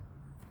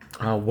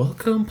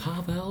Welcome,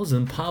 Pavels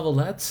and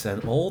Pavelettes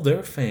and all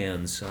their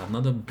fans.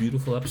 Another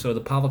beautiful episode of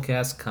the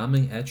Pavelcast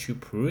coming at you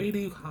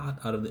pretty hot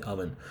out of the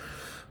oven.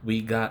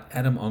 We got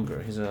Adam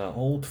Unger. He's an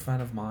old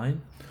friend of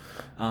mine.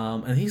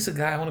 And he's the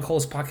guy I want to call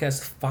his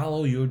podcast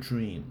Follow Your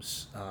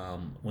Dreams.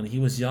 When he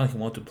was young, he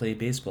wanted to play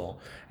baseball.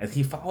 And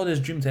he followed his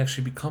dream to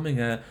actually becoming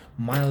a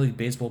minor league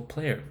baseball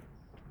player.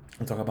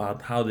 We talk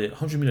about how the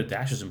 100-meter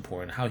dash is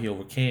important, how he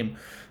overcame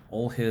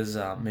all his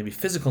maybe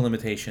physical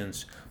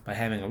limitations by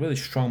having a really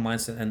strong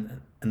mindset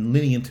and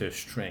leaning into his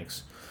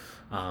strengths.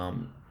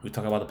 We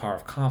talk about the power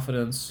of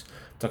confidence,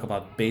 talk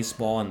about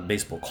baseball and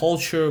baseball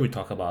culture. We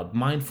talk about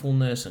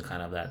mindfulness and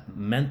kind of that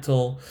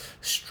mental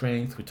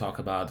strength. We talk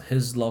about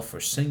his love for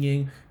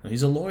singing.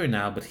 He's a lawyer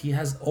now, but he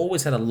has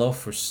always had a love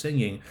for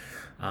singing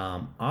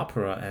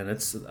opera, and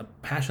it's a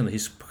passion that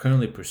he's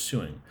currently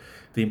pursuing.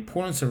 The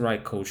importance of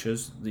right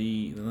coaches,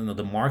 the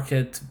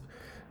market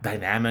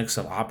dynamics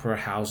of opera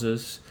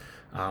houses,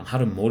 how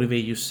to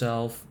motivate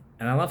yourself.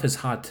 And I love his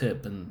hot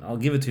tip, and I'll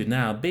give it to you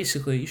now.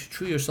 Basically, you should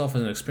treat yourself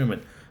as an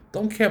experiment.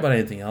 Don't care about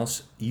anything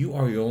else. You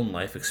are your own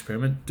life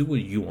experiment. Do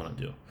what you want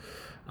to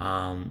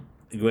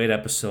do. Great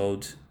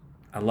episode.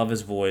 I love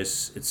his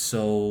voice. It's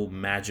so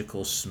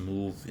magical,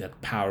 smooth, yet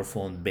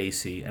powerful and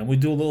bassy. And we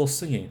do a little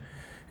singing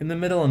in the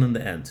middle and in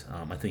the end.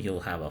 I think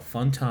you'll have a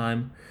fun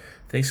time.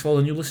 Thanks for all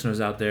the new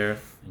listeners out there.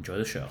 Enjoy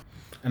the show.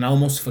 And I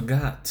almost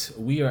forgot,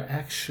 we are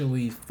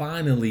actually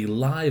finally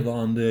live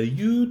on the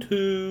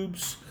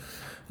YouTubes.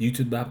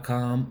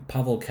 YouTube.com,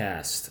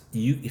 Pavelcast.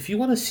 If you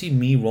want to see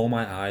me roll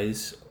my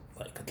eyes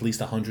like at least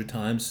 100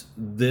 times,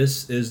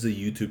 this is the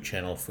YouTube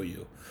channel for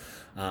you.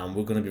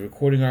 We're going to be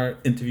recording our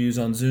interviews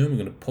on Zoom. We're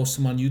going to post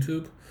them on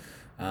YouTube.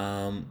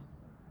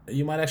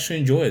 You might actually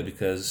enjoy it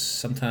because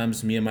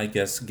sometimes me and my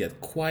guests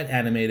get quite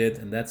animated,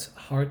 and that's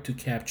hard to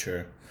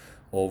capture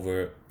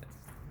over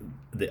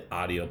the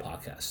audio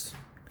podcast.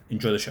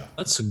 Enjoy the show.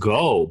 Let's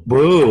go.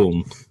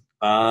 Boom.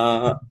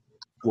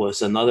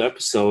 Was another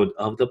episode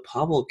of the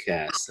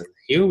Pavelcast. And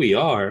here we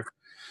are.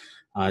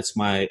 It's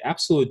my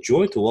absolute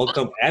joy to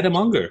welcome Adam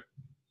Unger.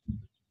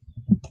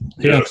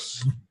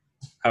 Yes.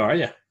 How are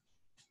you?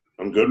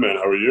 I'm good, man.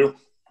 How are you?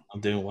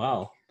 I'm doing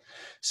well.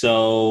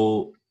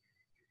 So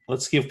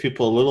let's give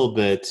people a little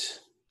bit.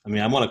 I'm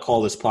going to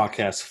call this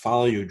podcast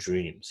Follow Your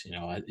Dreams.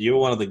 You're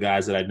one of the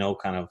guys that I know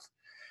kind of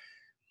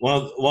one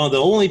of the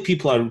only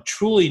people I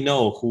truly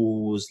know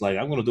who's like,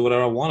 I'm going to do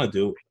whatever I want to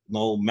do,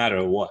 no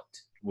matter what,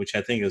 which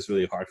I think is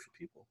really hard for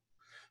people.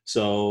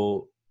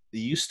 So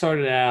you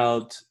started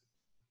out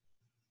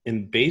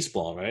in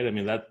baseball, right?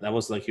 That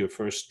was like your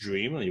first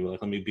dream, and you were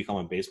like, let me become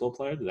a baseball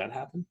player. Did that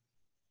happen?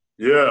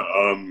 Yeah.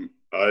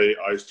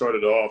 I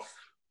started off,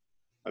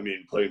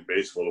 playing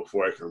baseball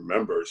before I can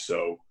remember.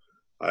 So,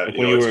 when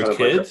you were a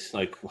kid,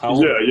 like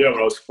how? Yeah. When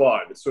I was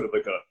 5, it's sort of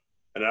like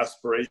an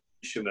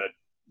aspiration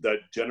that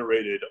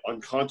generated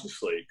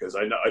unconsciously because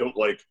I don't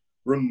like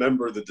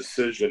remember the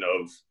decision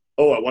of,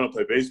 oh, I want to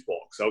play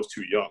baseball because I was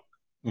too young,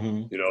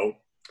 Mm-hmm.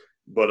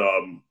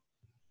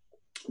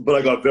 But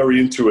I got very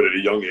into it at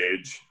a young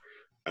age,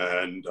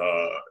 and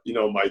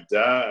my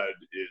dad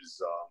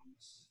is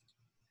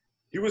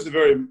it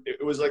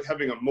was like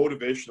having a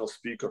motivational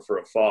speaker for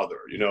a father.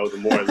 The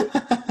more I look,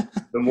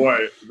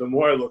 the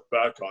more I look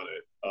back on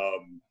it,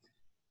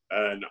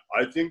 and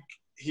I think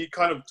he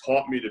kind of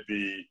taught me to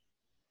be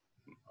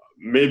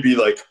maybe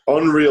like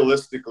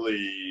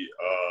unrealistically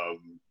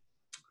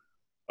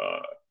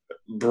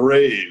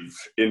brave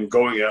in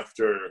going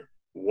after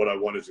what I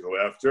wanted to go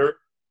after,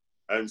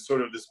 and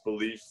sort of this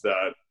belief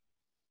that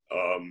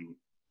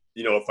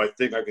if I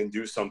think I can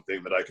do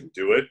something, that I can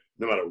do it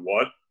no matter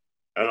what.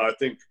 And I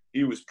think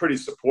he was pretty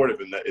supportive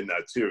in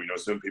that too.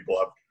 Some people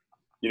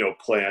have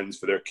plans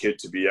for their kid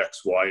to be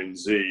X, Y, and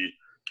Z,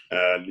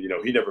 and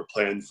he never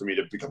planned for me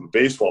to become a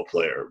baseball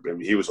player.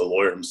 He was a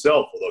lawyer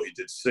himself, although he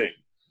did sing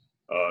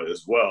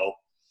as well.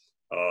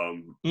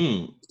 And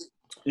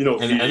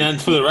then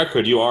for the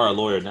record, you are a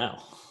lawyer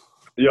now.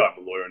 Yeah,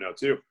 I'm a lawyer now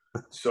too.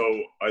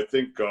 So I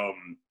think I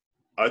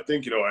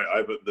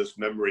have this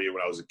memory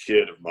when I was a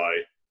kid of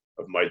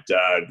my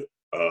dad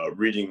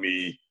reading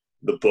me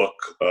the book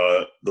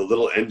The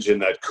Little Engine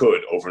That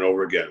Could over and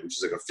over again, which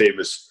is like a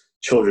famous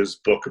children's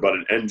book about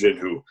an engine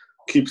who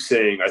keeps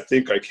saying, I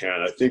think I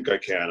can, I think I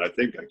can, I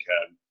think I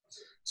can.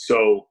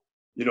 So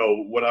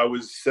when I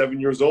was 7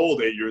 years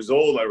old, 8 years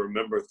old, I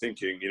remember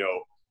thinking,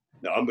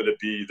 now I'm going to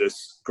be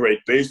this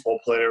great baseball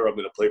player. I'm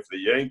going to play for the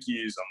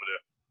Yankees.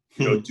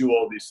 I'm going to, do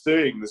all these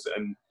things.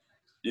 And,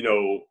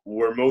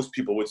 where most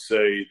people would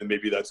say that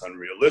maybe that's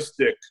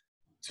unrealistic,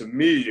 to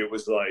me, it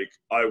was like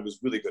I was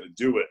really going to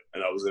do it,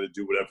 and I was going to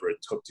do whatever it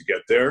took to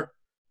get there,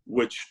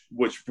 which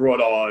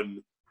brought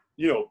on,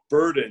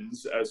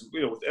 burdens, as,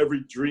 with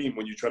every dream,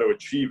 when you try to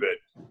achieve it,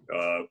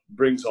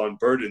 brings on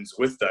burdens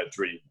with that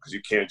dream, because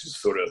you can't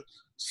just sort of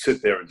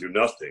sit there and do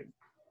nothing.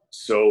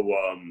 So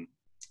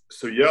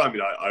yeah,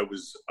 I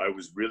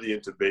was really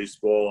into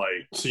baseball.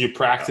 So you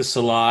practiced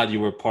a lot. You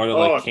were part of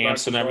like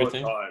camps and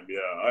everything. All the time. Yeah,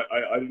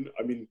 I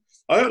didn't.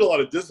 I had a lot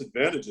of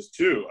disadvantages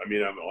too.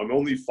 I'm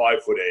only 5'8",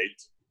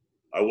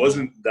 I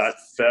wasn't that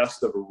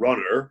fast of a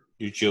runner.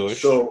 You're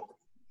Jewish. So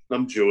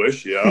I'm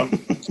Jewish, yeah.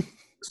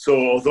 So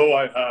although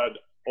I had,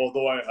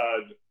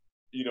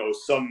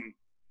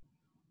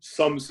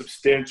 some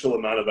substantial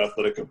amount of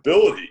athletic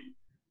ability,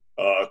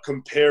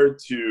 compared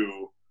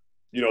to,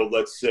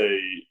 let's say,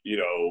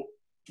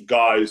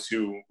 guys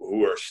who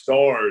are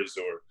stars,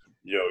 or,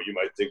 you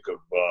might think of,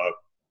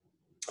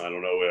 I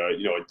don't know,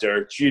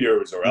 Derek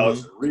Jeters or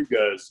Alex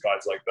Rodriguez,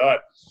 guys like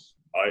that.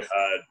 I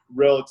had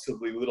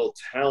relatively little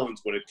talent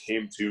when it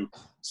came to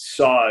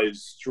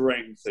size,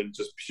 strength, and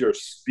just pure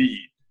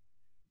speed.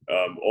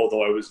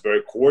 Although I was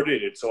very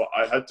coordinated. So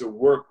I had to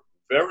work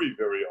very,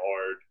 very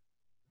hard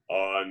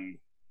on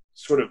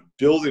sort of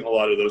building a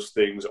lot of those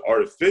things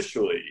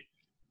artificially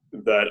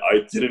that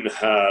I didn't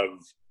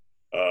have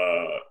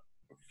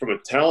from a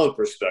talent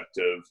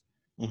perspective.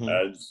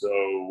 And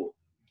so,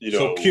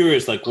 So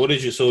curious, like,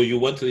 so you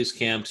went to these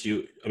camps,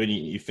 you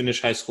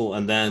finished high school,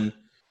 and then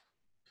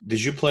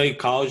did you play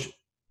college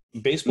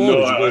baseball? No,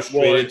 or did you go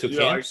straight into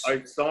camps?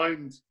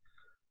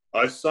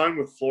 I signed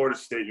with Florida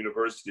State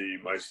University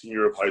my senior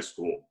year of high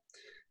school,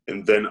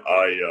 and then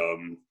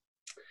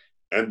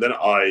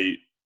I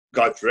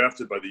got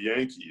drafted by the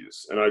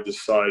Yankees, and I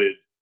decided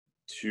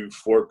to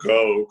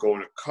forego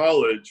going to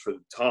college for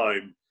the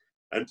time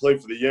and play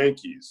for the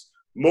Yankees.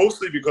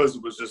 Mostly because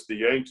it was just the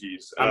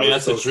Yankees. I mean,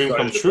 that's a dream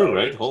come true,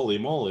 right? Holy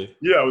moly!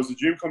 Yeah, it was a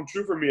dream come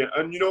true for me,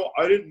 and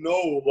I didn't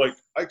know. Like,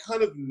 I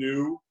kind of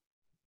knew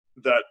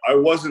that I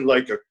wasn't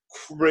like a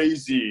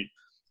crazy,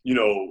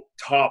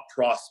 top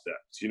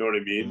prospect. You know what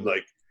I mean?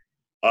 Like,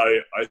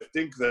 I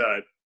think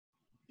that,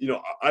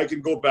 I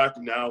can go back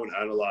now and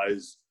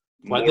analyze.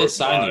 Why'd they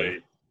sign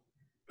you?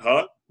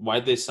 Huh?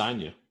 Why'd they sign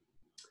you?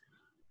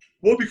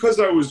 Well, because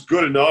I was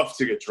good enough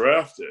to get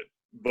drafted,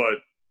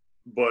 but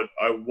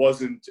I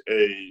wasn't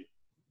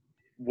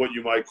what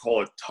you might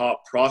call a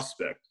top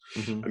prospect.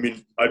 I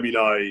mean,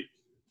 the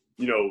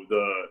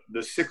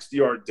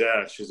 60-yard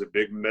dash is a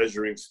big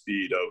measuring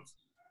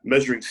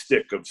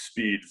stick of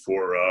speed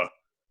for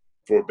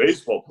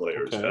baseball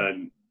players. Okay.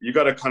 And you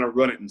got to kind of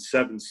run it in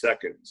 7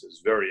 seconds.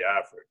 It's very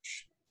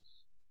average.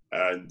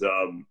 And,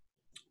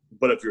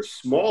 but if you're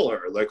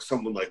smaller, like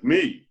someone like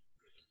me,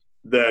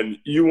 then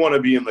you want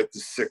to be in like the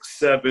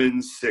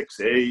 6'7",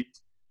 6'8",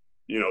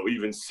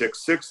 even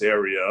 6'6"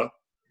 area,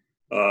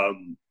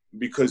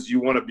 because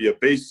you want to be a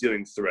base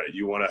stealing threat.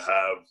 You want to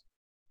have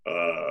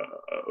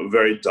a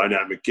very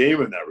dynamic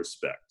game in that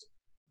respect.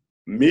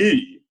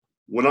 Me,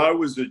 when I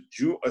was a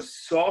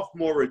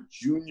sophomore, a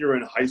junior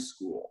in high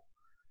school,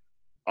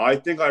 I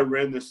think I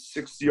ran the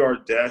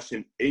 60-yard dash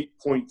in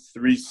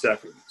 8.3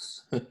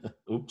 seconds.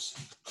 Oops.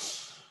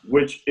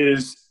 Which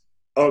is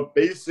a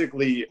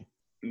basically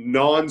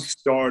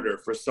non-starter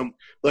for some.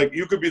 Like,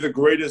 you could be the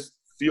greatest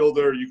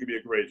fielder, you could be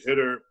a great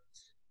hitter,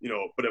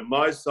 but at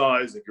my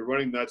size, if you're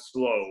running that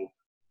slow,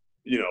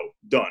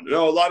 done. A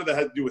lot of that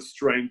had to do with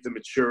strength and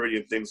maturity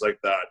and things like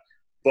that.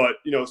 But,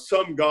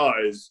 some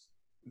guys,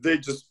 they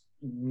just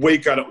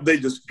they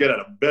just get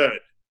out of bed,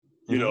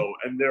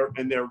 and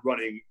they're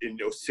running in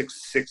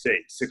 6'8",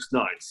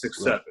 6'9",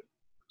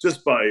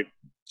 6'7",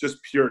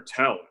 just pure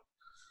talent.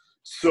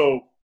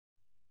 So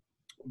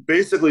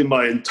basically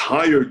my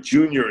entire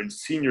junior and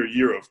senior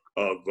year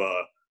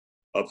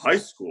of high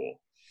school,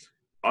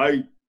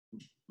 I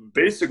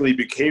basically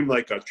became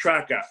like a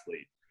track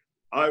athlete.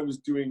 I was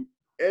doing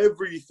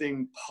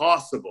everything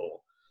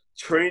possible,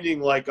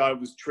 training like I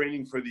was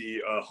training for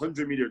the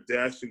 100-meter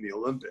dash in the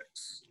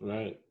Olympics.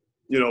 Right.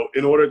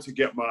 In order to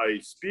get my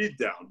speed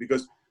down,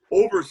 because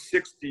over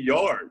 60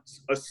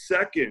 yards a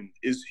second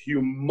is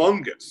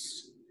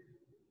humongous.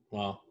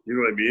 Wow. You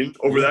know what I mean?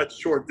 Over that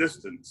short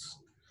distance.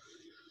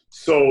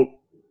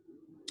 So,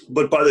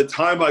 but by the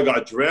time I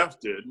got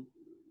drafted,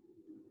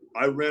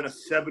 I ran a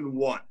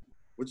 7.1,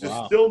 which is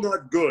still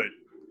not good,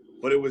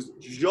 but it was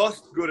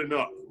just good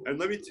enough. And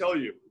let me tell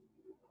you,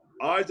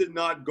 I did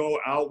not go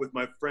out with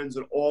my friends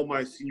at all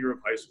my senior year of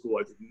high school.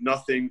 I did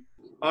nothing.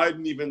 I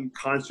didn't even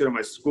concentrate on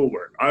my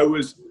schoolwork. I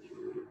was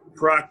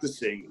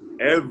practicing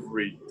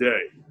every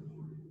day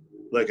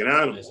like an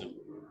animal. Amazing.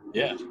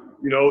 Yeah.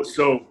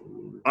 So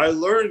I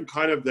learned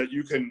kind of that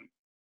you can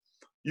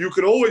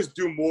always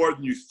do more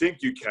than you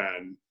think you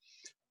can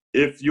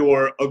if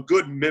you're a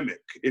good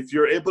mimic. If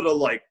you're able to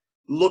like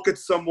look at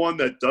someone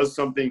that does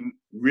something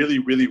really,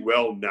 really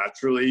well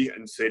naturally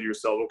and say to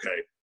yourself,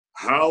 okay,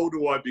 how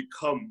do I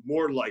become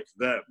more like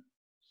them?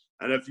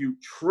 And if you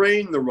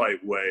train the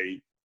right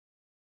way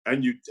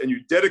and you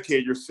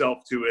dedicate yourself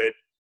to it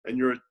and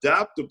you're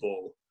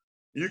adaptable,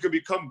 you can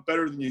become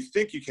better than you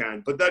think you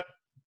can. But that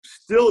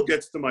still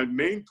gets to my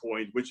main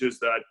point, which is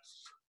that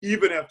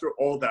even after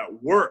all that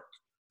work,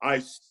 I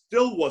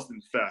still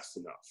wasn't fast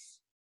enough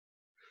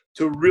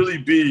to really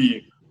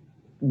be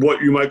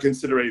what you might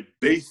consider a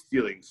base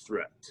stealing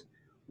threat,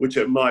 which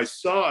at my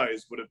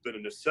size would have been a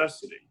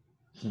necessity.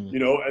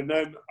 And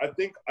then I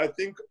think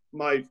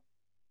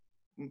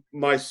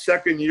my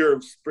second year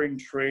of spring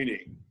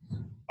training,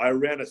 I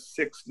ran a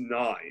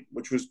 6.9,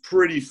 which was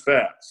pretty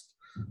fast.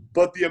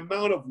 But the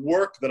amount of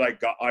work that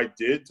I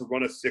did to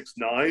run a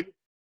 6.9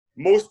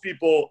 most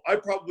people, I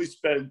probably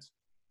spent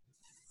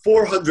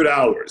 400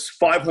 hours,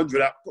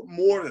 500 hours,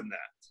 more than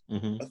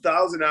that,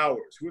 1,000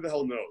 hours, who the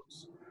hell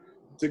knows,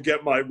 to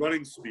get my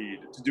running speed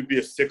to be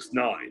a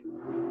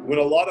 6'9". When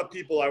a lot of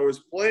people I was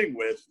playing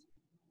with,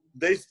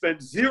 they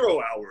spent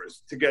 0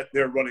 hours to get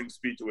their running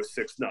speed to a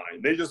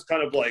 6'9". They just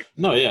kind of like,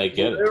 no, yeah, I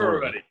get it. They're Totally.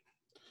 already.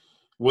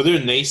 Were there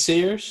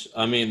naysayers?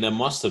 I mean, there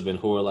must have been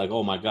who were like,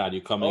 "Oh my God,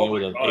 you're coming in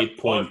with an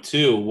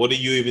 8.2. What are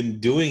you even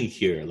doing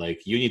here?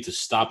 Like, you need to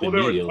stop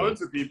immediately." There were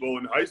tons of people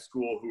in high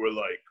school who were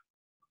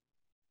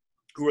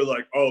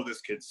like, "Oh,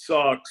 this kid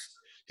sucks.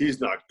 He's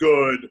not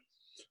good,"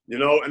 you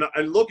know.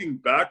 And looking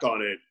back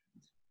on it,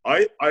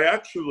 I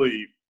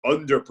actually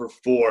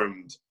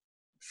underperformed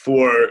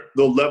for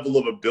the level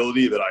of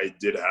ability that I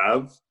did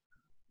have,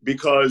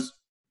 because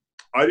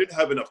I didn't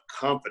have enough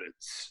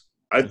confidence.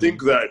 I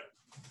think that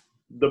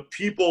the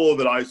people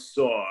that I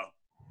saw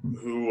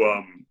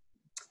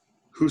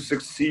who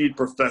succeed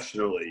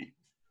professionally,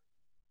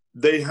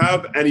 they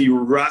have an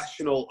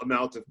irrational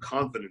amount of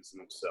confidence in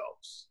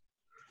themselves,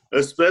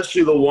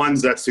 especially the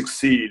ones that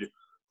succeed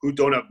who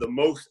don't have the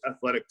most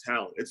athletic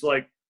talent. It's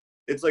like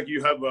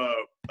you have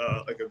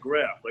like a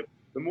graph. Like,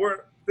 the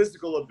more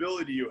physical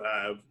ability you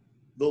have,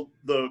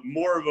 the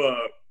more of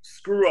a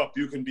screw up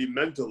you can be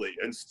mentally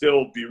and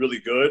still be really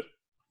good.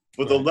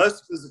 But the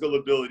less physical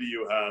ability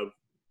you have,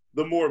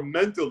 the more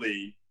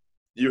mentally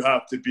you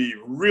have to be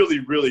really,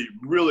 really,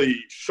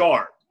 really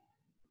sharp,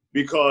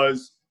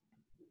 because,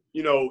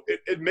 you know,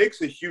 it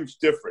makes a huge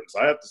difference.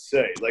 I have to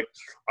say, like,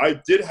 I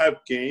did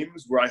have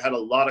games where I had a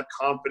lot of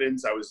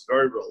confidence. I was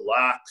very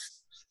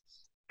relaxed,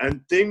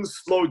 and things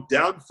slowed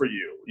down for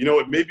you. You know,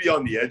 it may be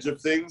on the edge of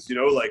things, you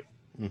know, like,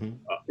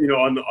 you know,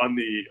 on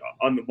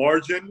the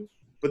margin,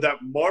 but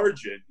that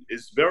margin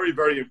is very,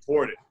 very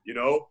important, you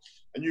know,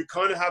 and you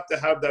kind of have to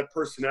have that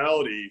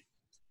personality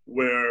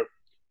where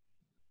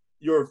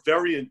you're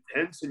very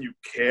intense and you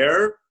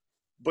care,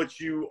 but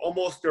you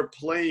almost are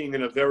playing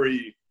in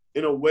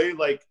a way,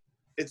 like,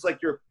 it's like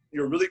you're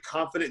really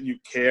confident and you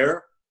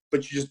care,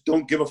 but you just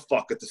don't give a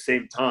fuck at the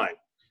same time.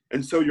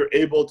 And so you're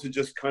able to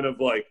just kind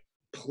of like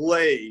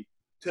play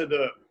to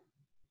the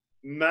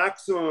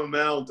maximum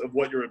amount of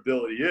what your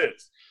ability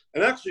is.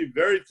 And actually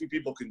very few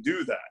people can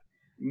do that.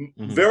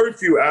 Very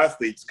few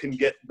athletes can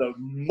get the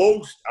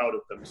most out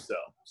of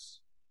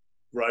themselves,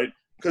 right?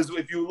 Because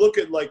if you look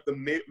at like the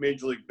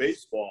Major League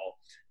Baseball,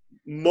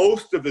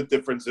 most of the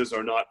differences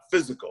are not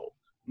physical.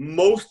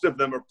 Most of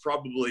them are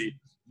probably,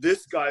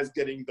 this guy's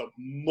getting the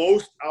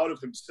most out of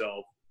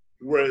himself,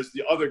 whereas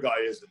the other guy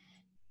isn't,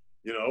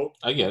 you know?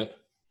 I get it.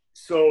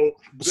 So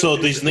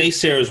these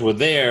naysayers were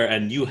there,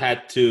 and you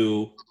had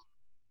to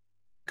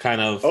kind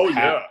of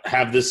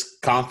have this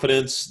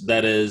confidence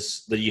that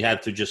you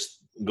had to just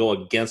go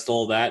against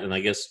all that. And I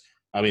guess,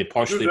 I mean,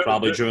 partially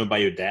probably driven by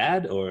your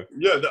dad, or?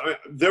 Yeah,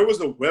 there was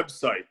a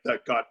website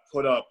that got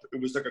put up. It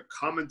was like a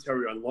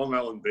commentary on Long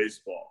Island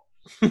baseball.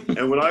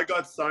 And when I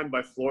got signed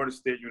by Florida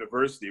State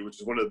University, which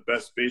is one of the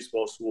best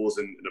baseball schools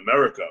in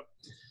America,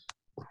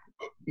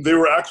 they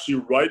were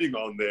actually writing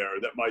on there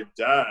that my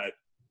dad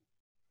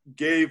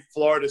gave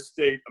Florida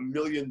State $1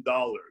 million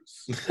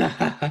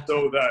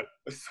so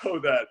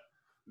that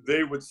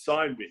they would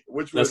sign me,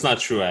 which was that's not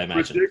true, I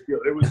imagine.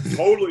 Ridiculous. It was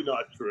totally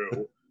not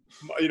true.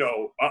 You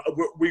know,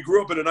 we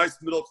grew up in a nice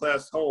middle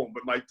class home,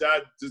 but my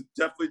dad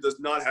definitely does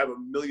not have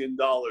 $1 million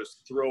to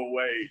throw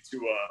away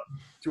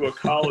to a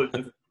college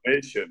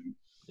education.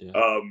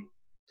 Yeah.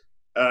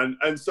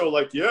 And so,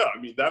 like, yeah, I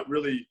mean, that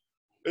really,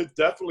 it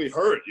definitely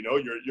hurt. You know,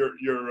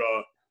 you're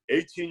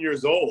 18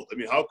 years old. I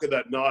mean, how could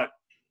that not,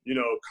 you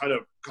know,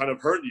 kind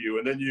of hurt you?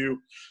 And then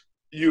you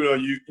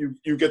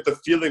get the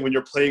feeling when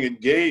you're playing in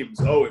games,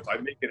 oh, if I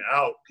make an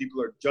out,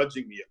 people are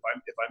judging me. If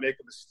I make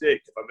a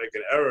mistake, if I make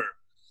an error,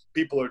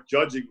 people are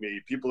judging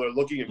me. People are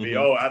looking at me.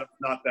 Oh, Adam's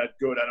not that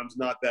good. Adam's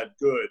not that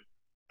good.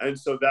 And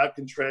so that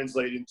can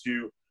translate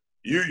into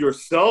you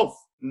yourself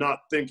not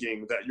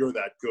thinking that you're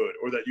that good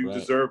or that you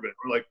deserve it.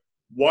 Or like,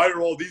 why are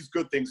all these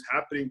good things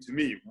happening to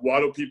me? Why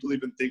do people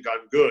even think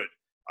I'm good?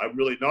 I'm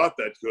really not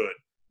that good.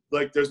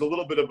 Like, there's a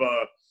little bit of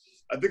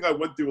I think I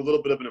went through a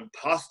little bit of an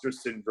imposter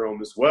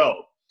syndrome as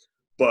well.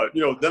 But,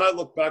 you know, then I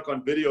look back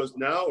on videos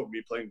now of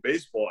me playing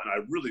baseball, and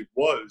I really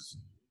was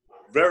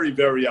very,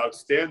 very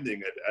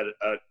outstanding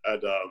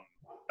at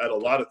a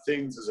lot of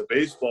things as a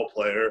baseball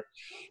player.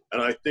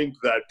 And I think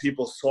that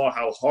people saw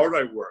how hard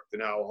I worked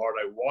and how hard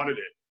I wanted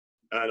it.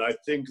 And I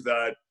think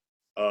that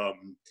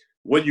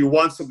when you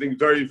want something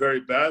very,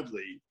 very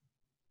badly,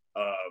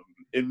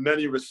 in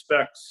many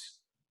respects,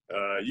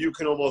 you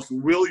can almost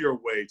will your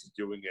way to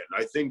doing it.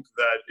 And I think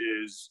that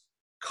is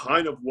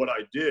kind of what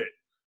I did,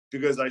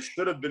 because I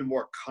should have been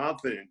more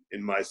confident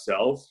in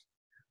myself.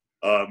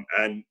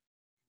 And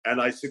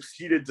I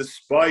succeeded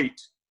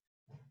despite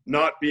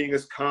not being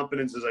as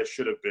confident as I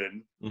should have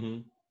been,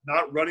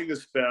 not running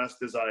as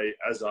fast as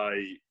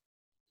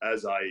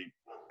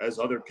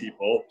other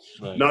people,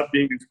 not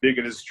being as big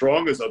and as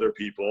strong as other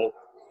people.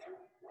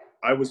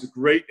 I was a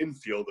great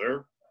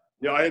infielder.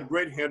 You know, I had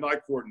great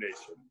hand-eye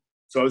coordination.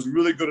 So I was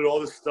really good at all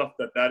the stuff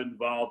that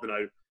involved, and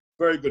I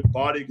very good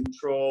body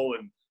control,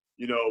 and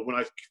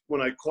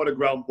when I caught a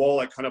ground ball,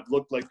 I kind of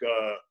looked like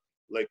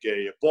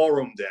a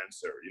ballroom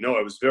dancer.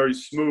 I was very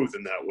smooth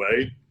in that way.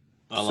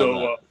 I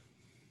love that.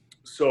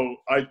 So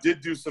I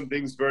did do some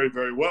things very,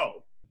 very well,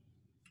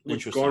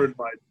 which Interesting. garnered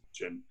my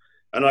attention.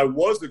 And I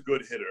was a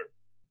good hitter,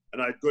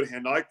 and I had good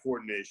hand-eye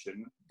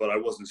coordination, but I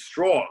wasn't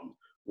strong.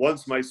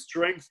 Once my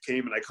strength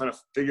came and I kind of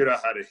figured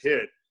out how to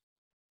hit,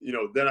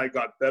 then I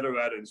got better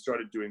at it and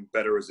started doing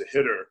better as a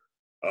hitter,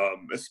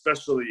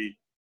 especially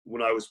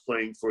when I was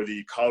playing for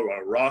the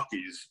Colorado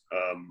Rockies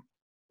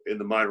in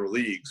the minor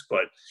leagues.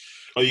 But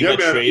you got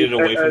traded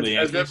away from the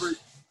Yankees?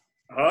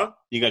 Huh?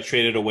 You got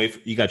traded away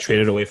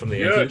from the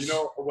Yankees?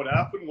 Yeah, what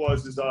happened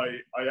was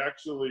I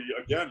actually,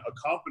 again, a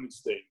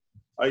confidence thing.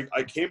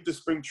 I came to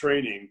spring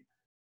training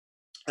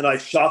and I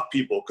shocked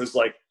people because,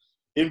 like,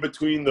 in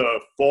between the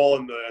fall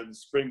and the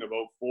spring of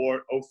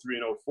 03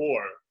 and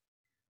 04,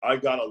 I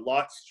got a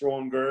lot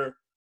stronger.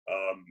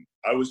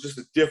 I was just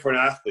a different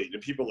athlete.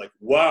 And people were like,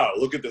 wow,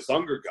 look at this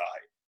Unger guy.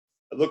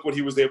 And look what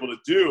he was able to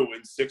do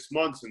in 6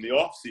 months in the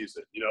off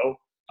season.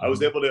 I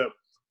was able to,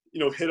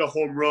 hit a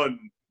home run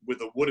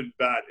with a wooden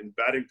bat in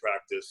batting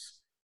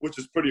practice, which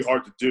is pretty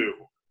hard to do.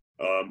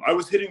 I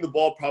was hitting the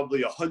ball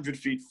probably 100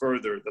 feet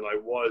further than I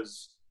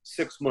was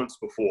 6 months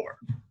before,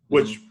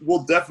 which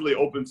will definitely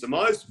open some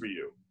eyes for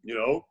you,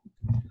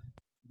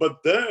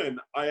 But then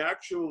I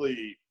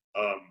actually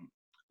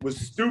was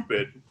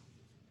stupid,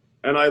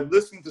 and I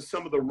listened to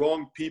some of the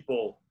wrong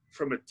people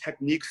from a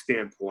technique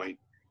standpoint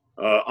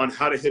on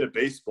how to hit a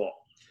baseball.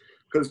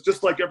 Because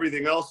just like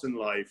everything else in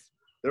life,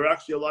 there are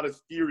actually a lot of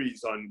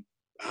theories on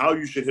how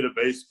you should hit a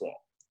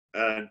baseball.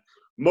 And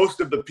most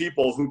of the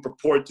people who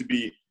purport to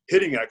be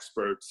hitting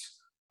experts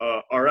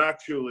are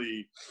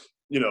actually,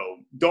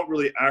 don't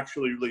really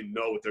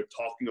know what they're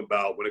talking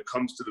about when it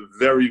comes to the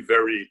very,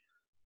 very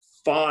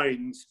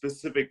fine,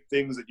 specific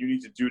things that you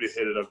need to do to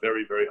hit at a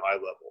very, very high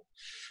level,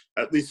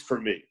 at least for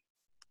me.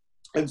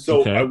 And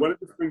so I went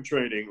into spring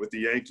training with the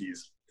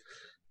Yankees,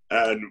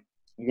 and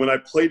when I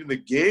played in the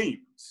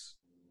games,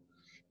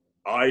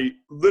 I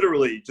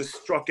literally just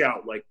struck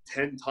out like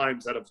 10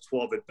 times out of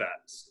 12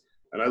 at-bats.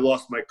 And I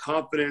lost my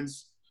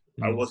confidence.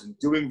 I wasn't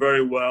doing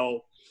very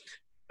well.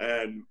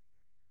 And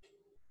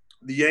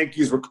the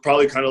Yankees were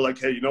probably kind of like,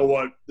 hey, you know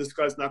what? This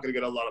guy's not going to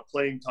get a lot of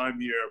playing time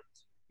here.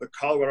 The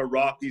Colorado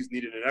Rockies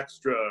needed an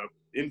extra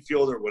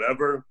infield or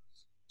whatever.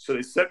 So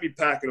they sent me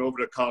packing over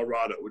to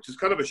Colorado, which is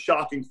kind of a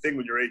shocking thing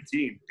when you're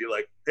 18. Be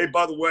like, hey,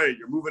 by the way,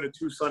 you're moving to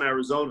Tucson,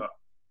 Arizona.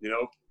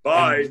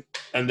 Bye.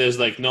 And there's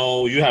like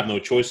you have no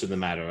choice in the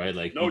matter, right?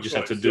 Like no you just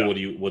choice, have to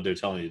do what they're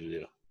telling you to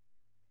do.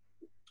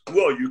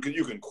 Well, you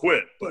can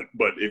quit,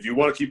 but if you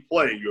want to keep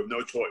playing, you have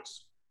no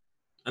choice.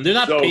 And they're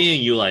not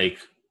paying you like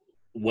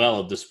well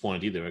at this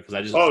point either,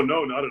 because Oh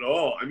no, not at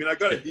all. I mean, I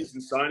got a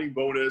decent signing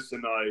bonus,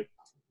 and I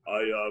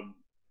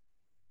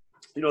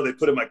they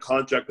put in my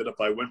contract that if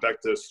I went back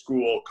to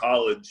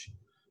college,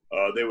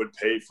 they would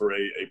pay for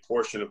a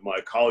portion of my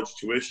college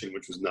tuition,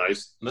 which was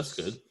nice. That's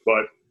good.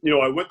 But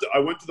I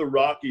went to the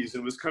Rockies,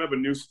 and it was kind of a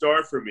new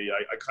start for me.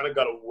 I kind of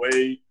got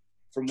away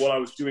from what I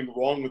was doing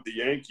wrong with the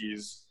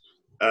Yankees,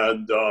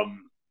 and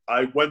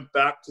I went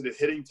back to the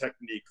hitting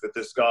technique that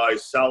this guy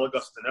Sal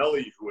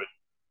Agustinelli,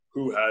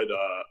 who had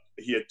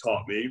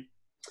taught me.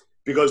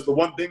 Because the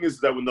one thing is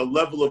that when the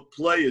level of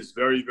play is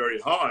very, very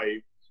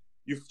high,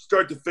 you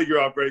start to figure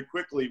out very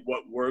quickly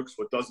what works,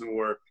 what doesn't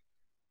work,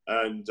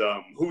 and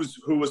who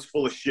was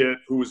full of shit,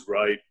 who was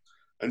right.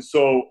 And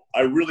so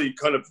I really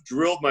kind of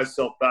drilled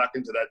myself back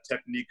into that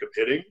technique of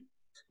hitting,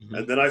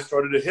 and then I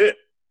started to hit,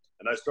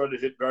 and I started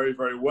to hit very,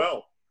 very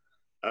well.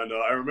 And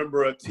I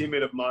remember a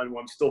teammate of mine who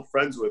I'm still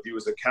friends with, he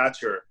was a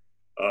catcher,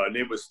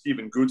 name was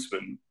Steven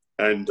Gutzman,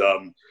 and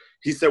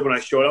he said when I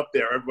showed up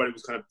there, everybody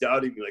was kind of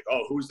doubting me, like,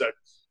 oh, who's that,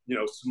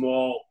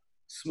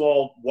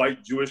 small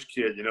white Jewish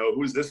kid,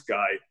 who's this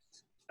guy?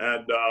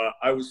 And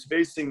I was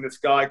facing this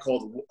guy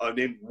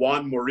named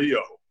Juan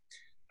Murillo,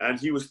 and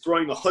he was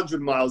throwing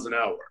 100 miles an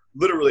hour,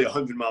 literally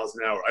 100 miles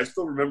an hour. I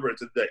still remember it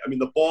today. I mean,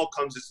 the ball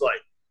comes, it's like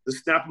the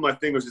snap of my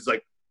fingers is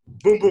like,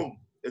 boom, boom,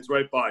 it's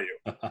right by you.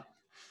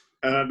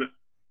 And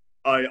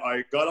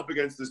I got up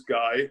against this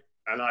guy,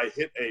 and I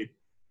hit a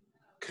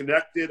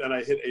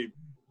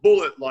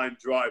bullet line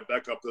drive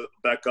back up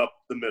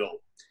the middle.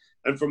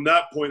 And from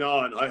that point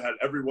on, I had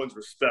everyone's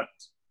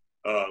respect.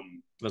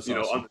 That's awesome.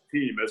 Awesome. On the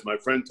team, as my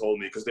friend told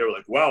me, because they were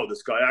like, wow,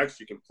 this guy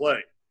actually can play.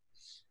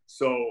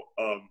 So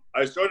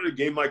I started to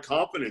gain my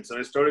confidence, and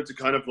I started to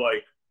kind of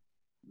like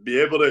be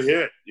able to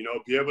hit,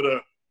 be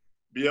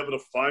able to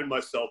find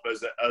myself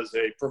as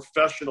a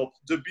professional,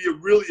 to be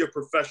really a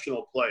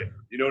professional player.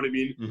 You know what I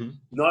mean? Mm-hmm.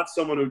 Not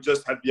someone who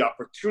just had the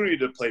opportunity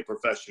to play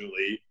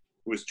professionally,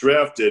 who was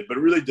drafted, but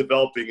really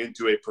developing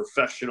into a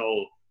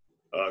professional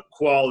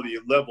quality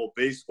level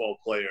baseball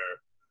player,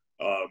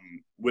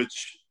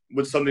 which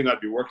was something I've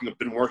been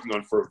working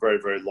on for a very,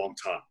 very long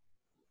time.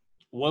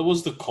 What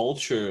was the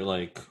culture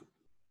like?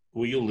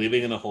 Were you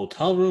living in a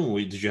hotel room?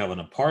 Did you have an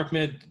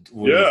apartment?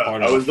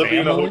 I was living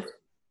in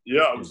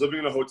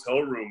a hotel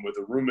room with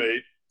a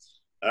roommate,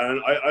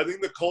 And I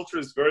think the culture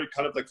is very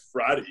kind of like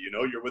fratty, you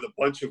know, you're with a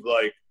bunch of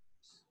like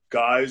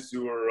guys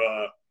who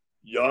are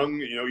young,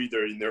 you know,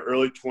 either in their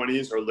early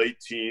 20s or late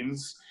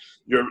teens.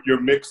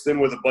 You're mixed in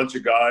with a bunch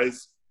of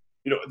guys,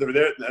 you know, they're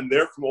there and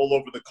they're from all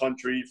over the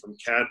country, from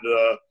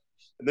Canada.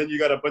 And then you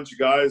got a bunch of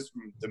guys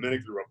from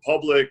Dominican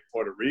Republic,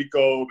 Puerto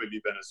Rico,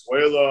 maybe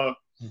Venezuela,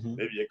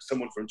 maybe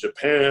someone from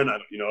Japan, I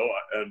don't, you know,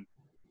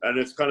 and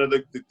it's kind of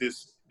like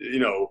this, you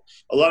know,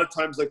 a lot of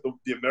times like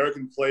the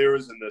American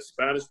players and the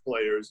Spanish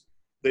players,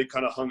 they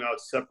kind of hung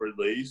out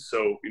separately.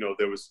 So, you know,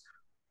 there was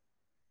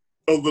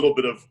a little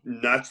bit of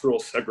natural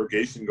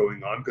segregation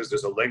going on because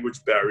there's a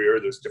language barrier,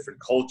 there's different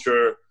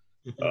culture.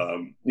 You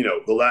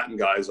know, the Latin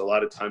guys a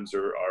lot of times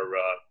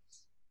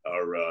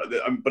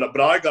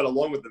but I got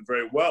along with them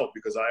very well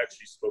because I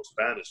actually spoke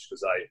Spanish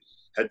because I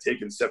had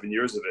taken 7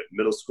 years of it,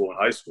 middle school and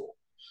high school.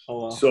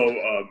 Oh, wow. So,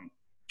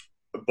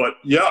 but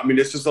yeah, I mean,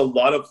 it's just a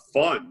lot of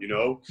fun, you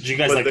know. Did you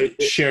guys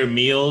share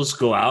meals,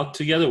 go out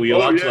together? Were you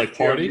allowed to like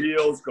party? Share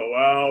meals, go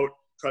out,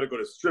 try to go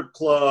to strip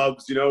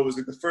clubs. You know, it was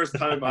like the first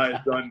time I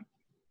had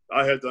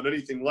done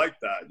anything like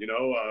that. You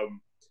know,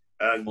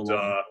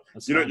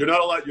 you know, you're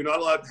not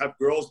allowed to have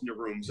girls in your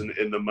rooms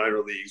in the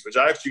minor leagues, which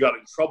I actually got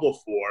in trouble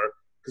for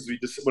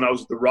because when I was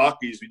with the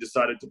Rockies, we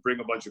decided to bring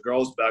a bunch of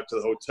girls back to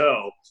the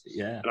hotel.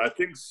 Yeah, and I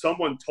think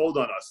someone at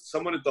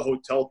the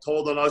hotel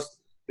told on us.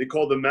 They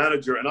called the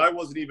manager, and I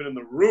wasn't even in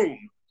the room,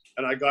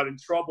 and I got in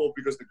trouble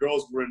because the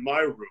girls were in my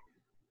room.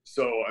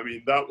 So, I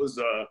mean, that was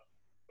a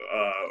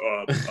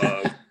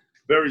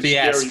very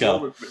scary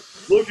moment.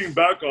 Looking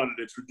back on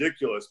it, it's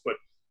ridiculous, but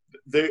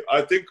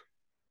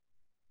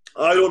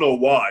I don't know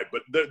why,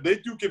 but they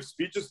do give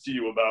speeches to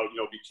you about, you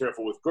know, be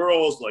careful with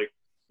girls, like,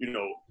 you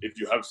know, if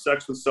you have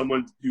sex with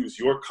someone, use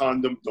your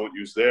condom, don't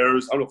use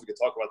theirs. I don't know if we can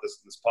talk about this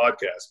in this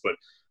podcast, but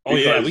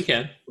yeah, we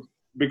can.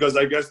 Because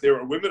I guess there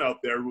are women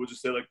out there who will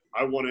just say, like,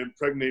 I want to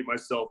impregnate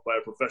myself by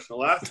a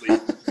professional athlete,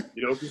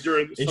 you know, because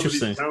you're in some of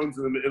these towns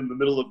in the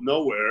middle of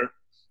nowhere,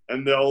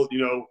 and they'll, you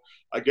know,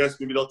 I guess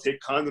maybe they'll take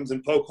condoms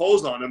and poke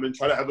holes on them and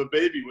try to have a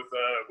baby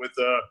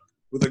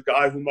with a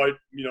guy who might,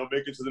 you know,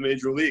 make it to the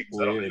major leagues.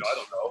 I don't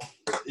know.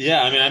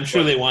 Yeah, I mean, I'm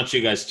sure they want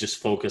you guys just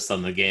focused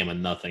on the game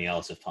and nothing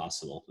else if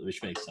possible,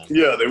 which makes sense.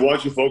 Yeah, they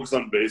want you focused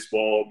on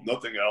baseball,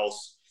 nothing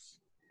else.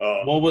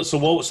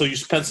 So you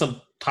spent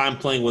some time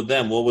playing with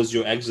them. What was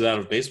your exit out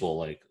of baseball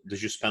like?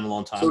 Did you spend a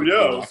long time?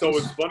 So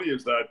what's funny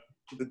is that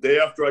the day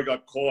after I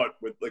got caught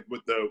with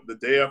the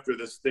day after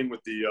this thing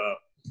with the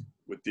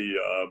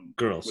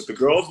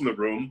girls in the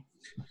room,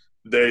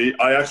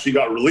 I actually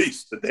got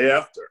released the day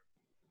after.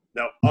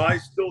 Now I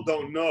still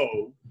don't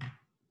know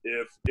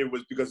if it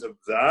was because of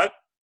that,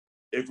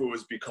 if it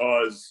was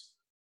because,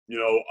 you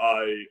know,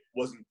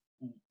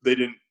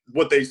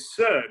 what they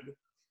said,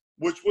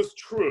 which was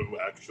true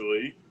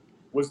actually,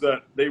 was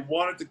that they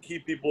wanted to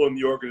keep people in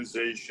the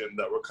organization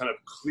that were kind of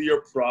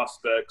clear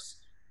prospects,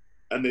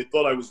 and they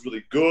thought I was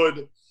really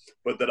good,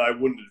 but that I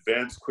wouldn't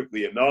advance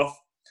quickly enough.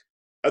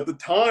 At the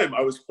time,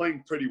 I was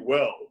playing pretty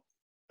well,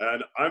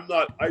 and I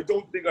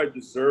don't think I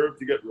deserved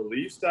to get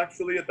released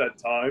actually at that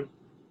time,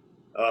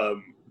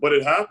 but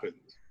it happened.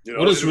 You know,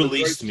 what does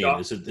released mean?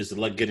 Is it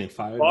like getting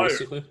fired?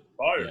 Basically?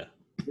 Fired.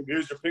 Yeah.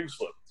 Here's your pink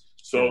slip.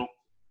 So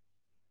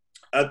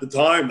at the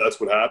time, that's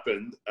what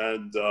happened,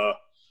 and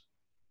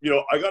you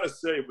know, I gotta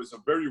say, it was a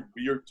very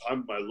weird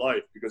time in my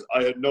life because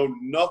I had known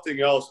nothing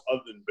else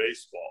other than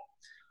baseball.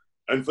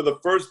 And for the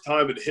first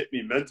time, it hit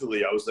me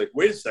mentally. I was like,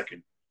 wait a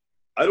second,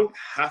 I don't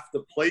have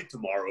to play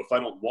tomorrow if I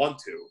don't want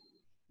to.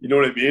 You know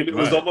what I mean? It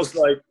was almost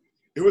like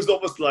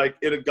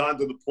it had gotten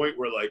to the point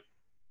where like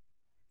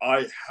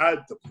I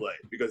had to play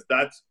because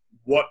that's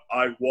what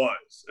I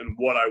was and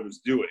what I was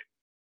doing.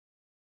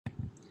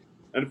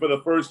 And for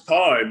the first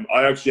time,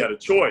 I actually had a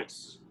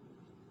choice.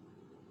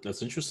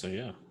 That's interesting,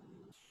 yeah.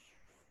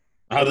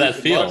 How did that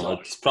feel?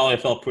 It probably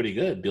felt pretty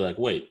good. Be like,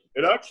 wait.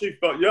 It actually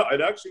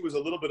was a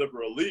little bit of a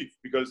relief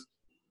because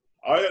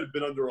I had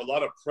been under a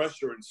lot of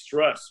pressure and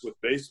stress with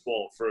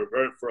baseball for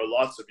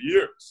lots of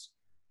years,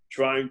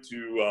 trying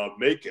to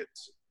make it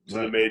to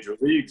the major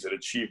leagues and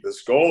achieve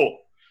this goal.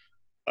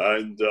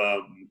 And,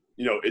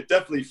 you know, it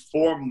definitely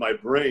formed my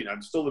brain.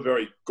 I'm still a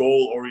very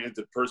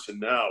goal-oriented person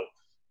now,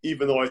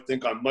 even though I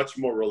think I'm much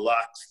more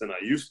relaxed than I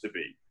used to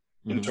be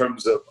in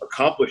terms of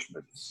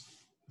accomplishments.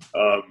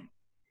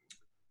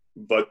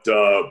 But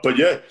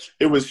yeah,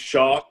 it was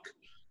shock.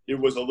 It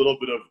was a little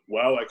bit of,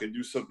 wow, I can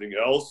do something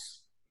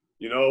else.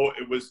 You know,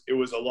 it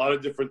was a lot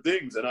of different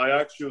things. And I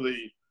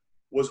actually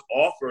was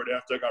offered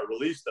after I got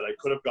released that I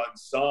could have gotten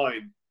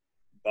signed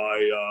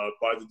by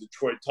the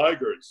Detroit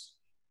Tigers.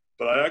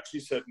 But I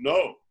actually said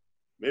no.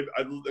 Maybe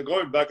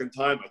going back in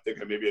time, I think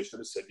maybe I should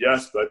have said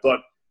yes, but I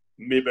thought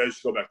maybe I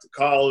should go back to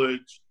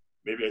college.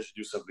 Maybe I should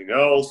do something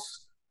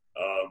else.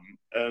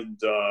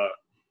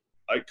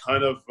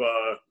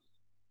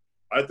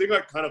 I think I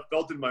kind of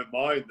felt in my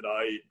mind that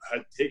I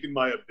had taken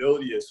my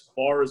ability as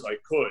far as I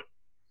could.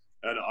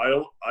 And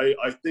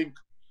I think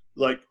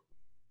like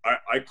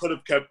I could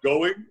have kept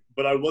going,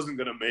 but I wasn't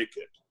going to make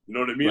it. You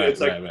know what I mean? Right,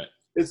 it's like, right.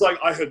 it's like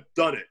I had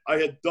done it. I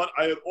had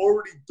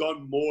already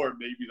done more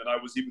maybe than I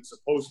was even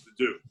supposed to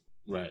do.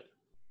 Right.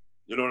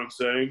 You know what I'm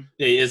saying?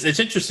 Yeah, it's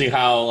interesting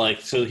how, like,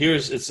 it's an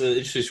interesting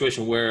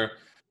situation where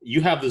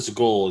you have this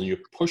goal and you're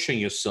pushing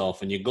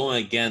yourself and you're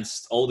going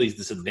against all these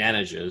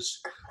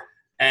disadvantages,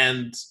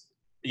 and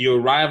you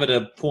arrive at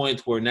a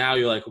point where now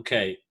you're like,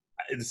 okay,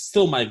 it's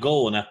still my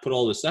goal and I've put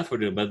all this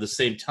effort in, but at the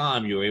same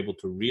time you're able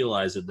to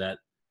realize that,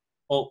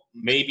 oh,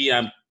 maybe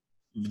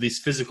these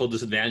physical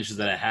disadvantages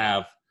that I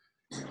have,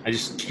 I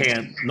just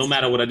can't, no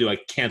matter what I do, I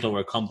can't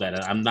overcome that.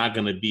 And I'm not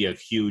going to be a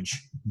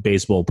huge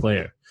baseball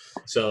player.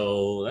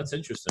 So that's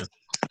interesting.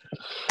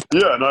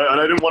 Yeah, and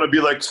I didn't want to be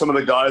like some of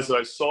the guys that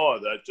I saw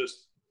that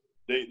just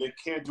they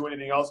can't do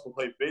anything else but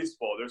play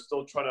baseball. They're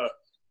still trying to,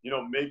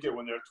 make it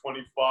when they're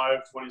 25,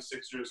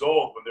 26 years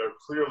old when they're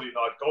clearly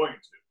not going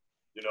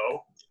to,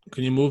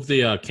 Can you move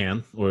the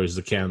can, or is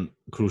the can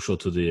crucial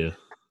to the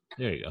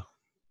there you go.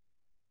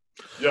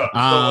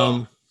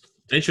 Yeah.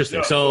 Interesting.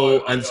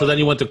 Yeah, so then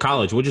you went to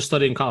college. What did you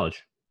study in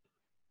college?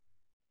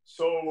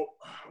 So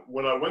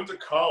when I went to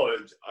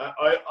college,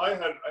 I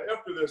had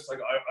after this, like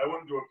I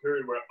went into a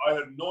period where I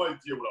had no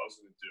idea what I was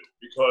going to do,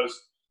 because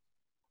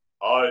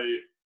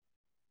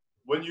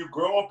when you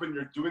grow up and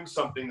you're doing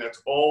something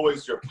that's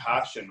always your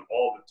passion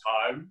all the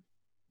time,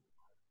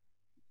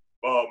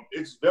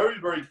 it's very,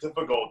 very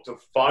difficult to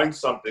find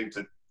something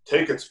to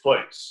take its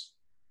place,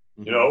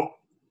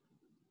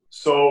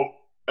 So,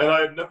 and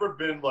I had never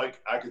been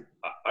like,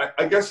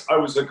 I guess I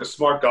was like a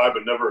smart guy,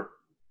 but never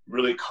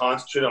really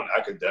concentrated on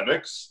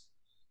academics.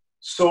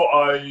 So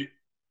I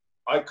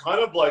kind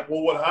of like,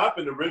 well, what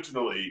happened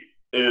originally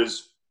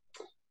is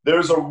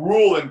there's a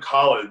rule in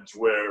college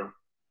where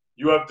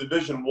you have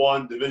Division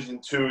I,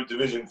 Division II,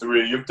 Division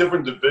III. You have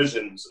different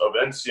divisions of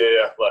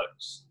NCAA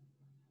athletics.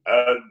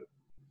 And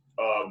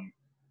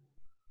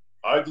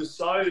I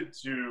decided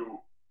to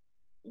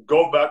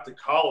go back to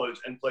college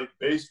and play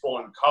baseball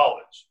in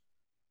college.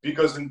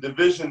 Because in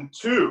Division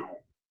II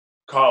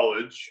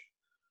college,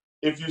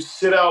 if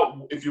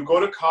you go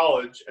to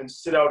college and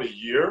sit out a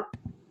year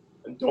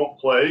and don't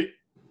play,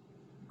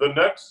 the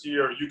next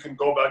year you can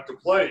go back to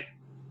playing.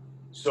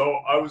 So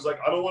I was like,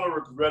 I don't want to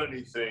regret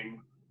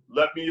anything.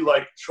 Let me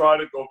try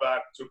to go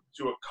back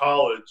to a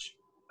college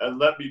and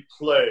let me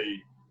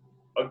play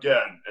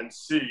again and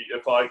see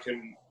if I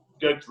can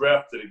get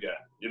drafted again.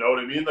 You know what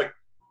I mean?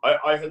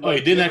 I had.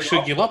 You didn't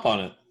actually give up on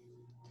it.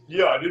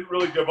 Yeah, I didn't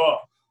really give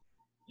up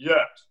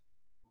yet.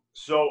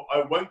 So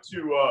I went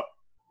to,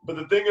 but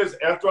the thing is,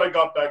 after I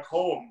got back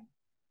home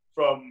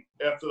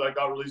after I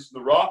got released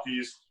from the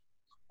Rockies,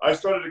 I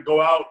started to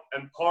go out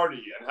and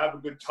party and have a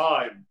good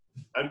time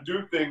and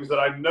do things that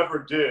I never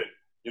did.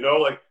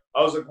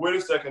 I was like, wait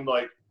a second,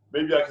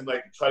 maybe I can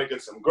try to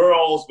get some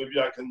girls. Maybe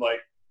I can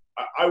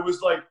I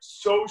was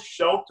so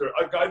sheltered.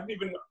 I didn't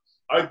even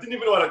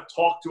know how to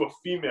talk to a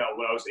female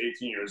when I was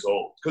 18 years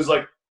old. Because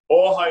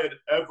all I had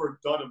ever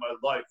done in my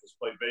life was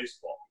play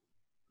baseball.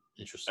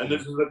 Interesting. And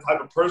this is the type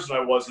of person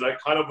I was. And I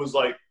kind of was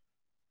like,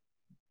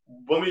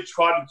 let me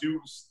try to do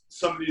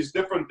some of these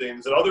different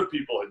things that other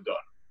people had done.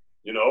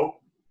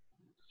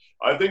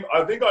 I think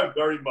I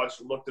very much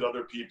looked at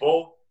other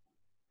people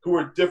who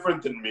were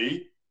different than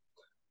me.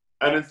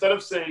 And instead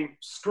of saying,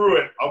 screw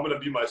it, I'm going to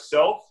be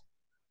myself,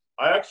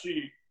 I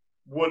actually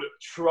would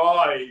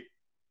try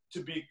to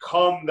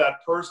become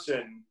that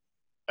person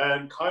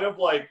and kind of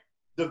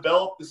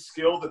develop the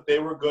skill that they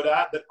were good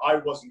at that I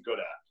wasn't good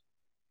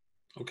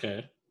at.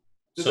 Okay.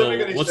 Does that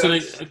make any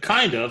sense?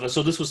 Kind of.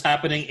 So this was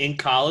happening in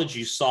college.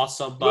 You saw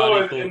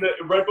somebody. No,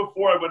 right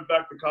before I went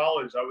back to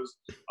college, I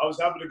was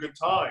having a good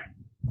time.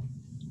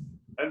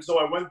 And so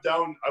I went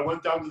down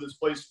to this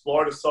place,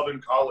 Florida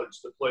Southern College,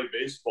 to play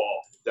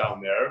baseball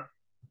down there.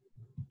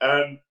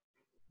 And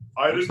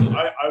I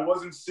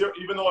wasn't serious,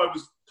 even though I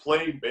was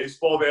playing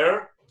baseball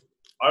there,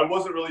 I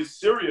wasn't really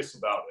serious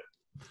about it.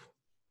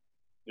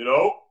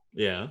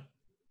 Yeah.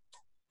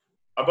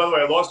 By the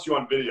way, I lost you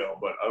on video,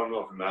 but I don't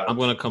know if it matters. I'm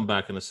going to come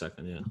back in a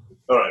second, yeah.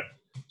 All right.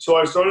 So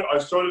I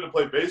started to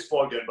play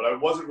baseball again, but I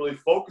wasn't really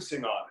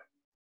focusing on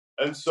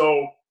it. And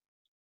so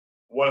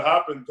what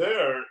happened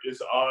there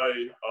is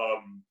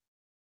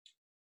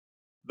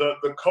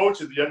the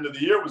coach at the end of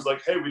the year was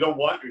like, hey, we don't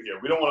want you here.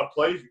 We don't want to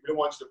play. We don't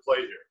want you to play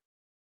here.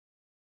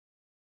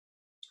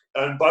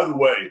 And by the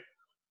way,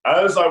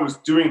 as I was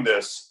doing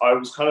this, I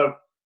was kind of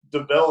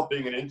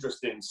developing an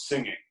interest in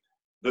singing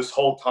this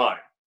whole time.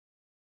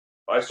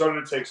 I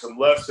started to take some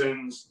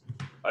lessons.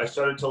 I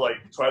started to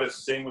try to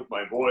sing with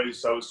my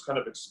voice. I was kind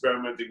of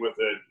experimenting with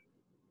it.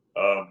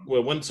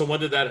 When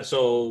did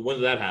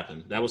that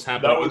happen? That was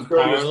happening. That was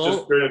during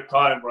this period of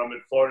time where I'm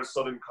at Florida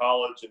Southern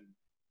College, and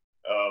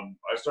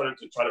I started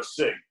to try to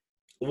sing.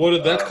 Where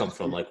did that come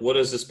from? What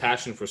is this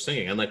passion for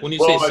singing? And when you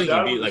say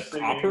singing, you mean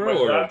opera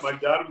or? My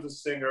dad was a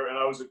singer, and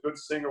I was a good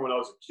singer when I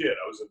was a kid.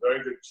 I was a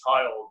very good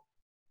child,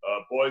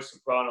 boy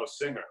soprano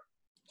singer.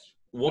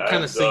 What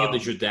kind of singing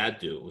did your dad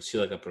do? Was he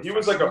a professional? He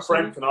was a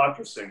Frank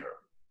Sinatra singer.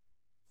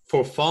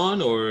 For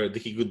fun, or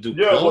did he do?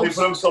 Yeah, well, he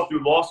put himself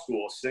through law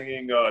school,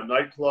 singing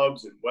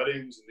nightclubs and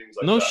weddings and things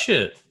like that. No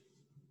shit.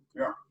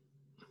 Yeah.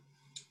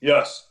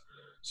 Yes.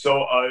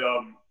 So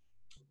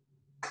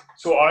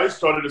I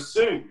started to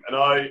sing, and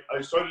I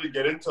started to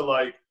get into,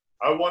 like,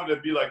 I wanted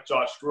to be like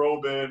Josh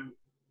Groban.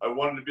 I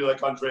wanted to be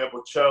like Andrea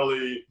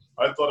Bocelli.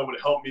 I thought it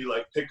would help me,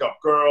 like, pick up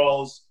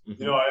girls.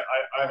 Mm-hmm. You know,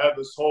 I had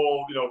this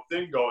whole,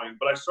 thing going,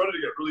 but I started to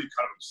get really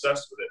kind of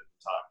obsessed with it at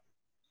the time.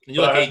 And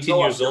you're But like I had 18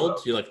 no years idea old? about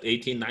it. You're like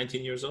 18,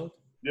 19 years old?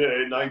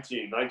 Yeah,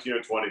 19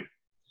 or 20.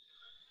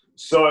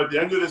 So at the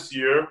end of this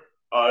year,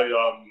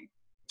 the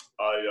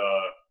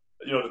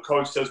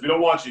coach says, we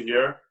don't want you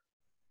here.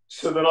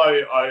 So then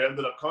I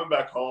ended up coming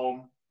back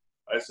home.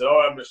 I said,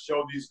 I'm going to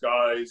show these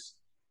guys.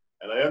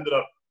 And I ended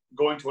up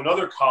going to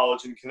another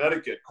college in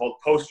Connecticut called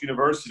Post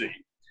University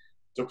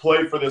to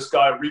play for this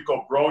guy,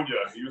 Rico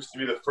Brogna. He used to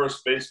be the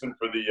first baseman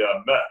for the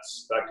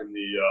Mets back in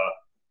the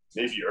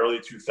maybe early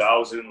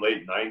 2000s,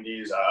 late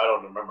 90s. I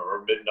don't remember,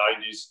 or mid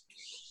 90s.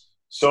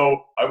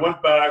 So I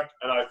went back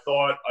and I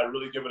thought I'd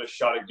really give it a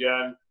shot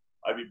again.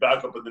 I'd be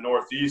back up in the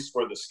Northeast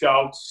where the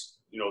scouts,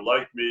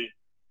 like me.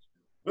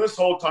 This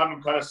whole time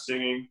I'm kind of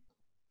singing.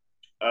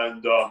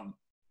 And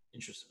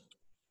Interesting.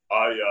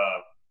 I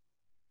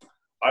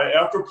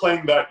after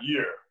playing that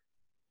year,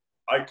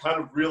 I kind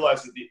of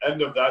realized at the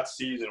end of that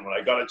season when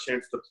I got a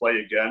chance to play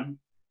again,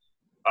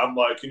 I'm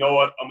like, you know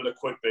what? I'm going to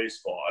quit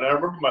baseball. And I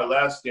remember my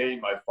last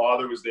game, my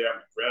father was there,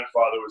 my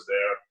grandfather was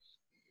there,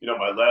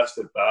 my last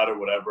at bat or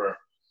whatever.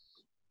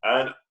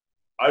 And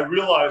I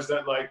realized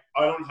that, like,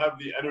 I don't have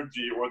the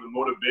energy or the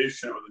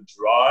motivation or the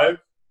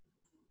drive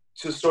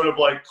to sort of,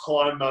 like,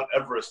 climb Mount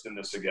Everest in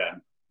this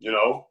again,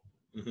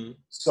 Mm-hmm.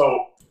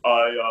 So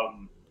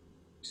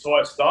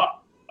I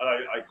stopped and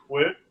I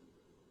quit,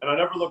 and I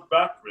never looked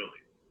back, really.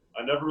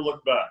 I never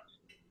looked back,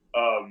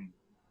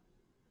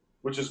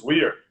 which is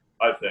weird,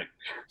 I think.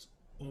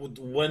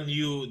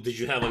 Did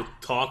you have a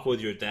talk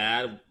with your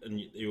dad and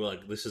you were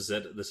like, this is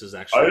it, this is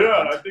actually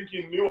Yeah, I think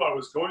he knew I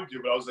was going to,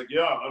 but I was like,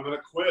 yeah, I'm going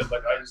to quit.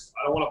 Like, I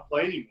don't want to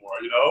play anymore,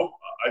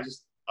 I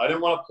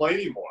didn't want to play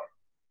anymore.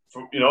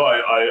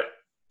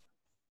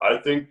 I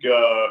think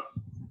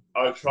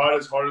I tried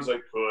as hard as I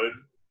could,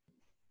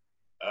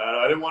 and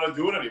I didn't want to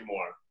do it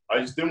anymore. I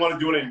just didn't want to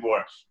do it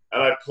anymore.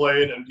 And I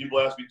played, and people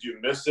ask me, do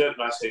you miss it?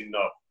 And I say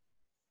no.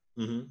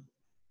 Mm-hmm.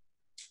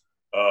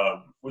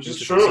 Which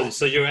is true.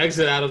 So your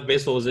exit out of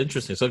baseball was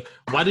interesting. So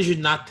why did you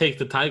not take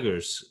the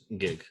Tigers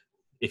gig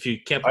if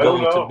you kept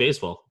going to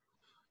baseball?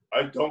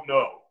 I don't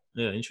know.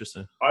 Yeah,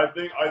 interesting. I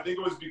think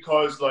it was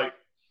because, like,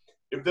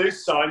 if they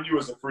sign you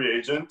as a free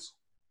agent,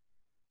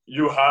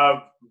 you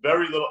have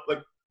very little,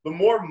 like, the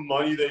more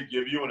money they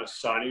give you in a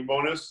signing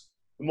bonus,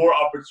 the more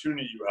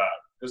opportunity you have,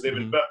 because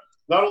they've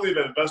not only have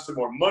they invested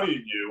more money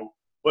in you,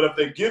 but if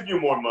they give you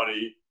more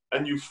money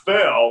and you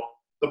fail,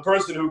 the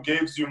person who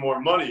gives you more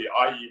money,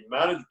 i.e.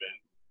 management,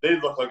 they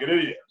look like an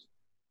idiot,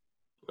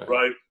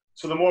 right?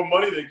 So the more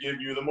money they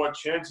give you, the more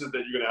chances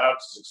that you're going to have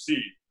to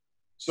succeed.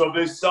 So if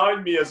they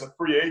sign me as a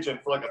free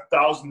agent for like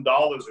 $1,000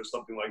 or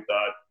something like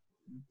that,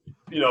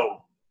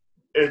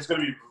 it's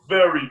going to be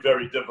very,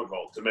 very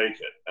difficult to make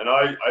it. And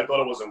I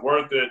thought it wasn't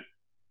worth it.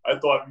 I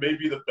thought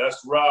maybe the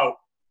best route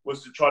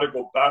was to try to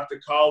go back to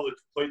college,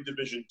 play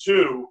Division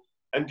II,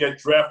 and get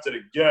drafted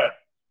again.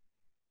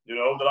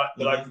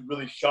 That I could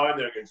really shine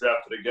there and get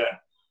drafted again.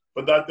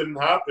 But that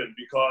didn't happen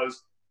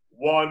because,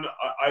 one,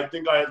 I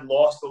think I had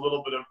lost a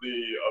little bit of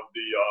the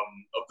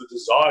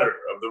desire,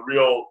 of the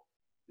real,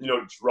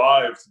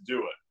 drive to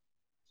do it.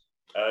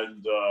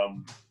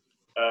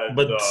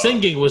 But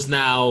singing was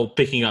now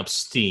picking up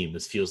steam.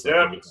 It feels like.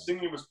 Yeah, but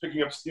singing was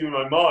picking up steam in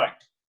my mind.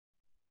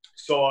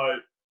 So I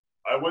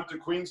went to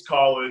Queens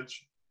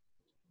College.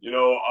 And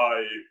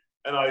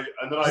then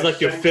it's like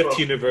your fifth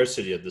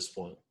university at this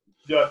point.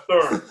 Yeah,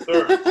 third.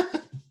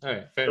 All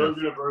right, fair enough. Third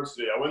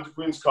university. I went to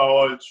Queens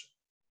College.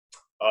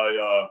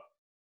 I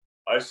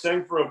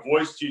sang for a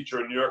voice teacher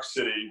in New York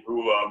City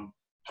who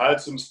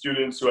had some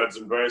students who had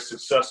some very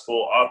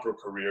successful opera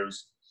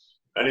careers.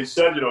 And he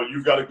said,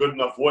 you've got a good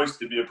enough voice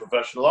to be a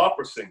professional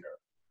opera singer.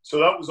 So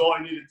that was all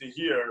I needed to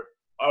hear.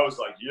 I was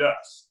like,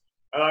 yes.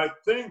 And I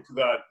think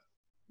that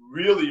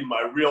really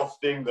my real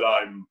thing that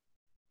I'm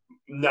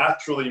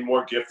naturally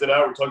more gifted at,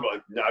 we're talking about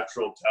like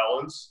natural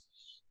talents,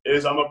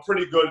 is I'm a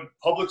pretty good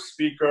public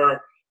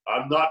speaker.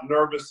 I'm not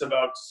nervous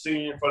about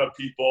singing in front of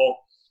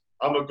people.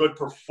 I'm a good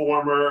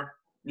performer.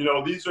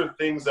 These are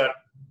things that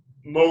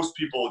most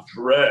people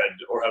dread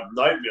or have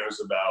nightmares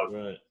about.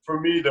 Right.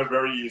 For me, they're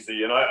very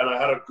easy, and I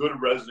had a good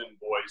resonant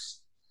voice.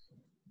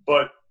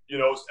 But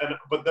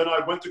but then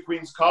I went to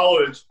Queens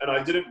College and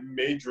I didn't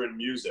major in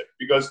music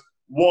because,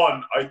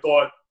 one, I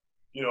thought,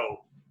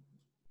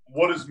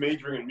 what does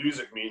majoring in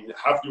music mean?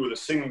 Have to do with a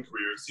singing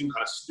career? It seemed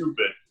kind of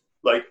stupid,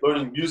 like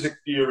learning music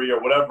theory or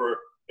whatever.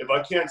 If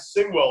I can't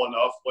sing well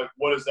enough, like,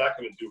 what is that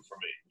going to do for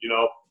me?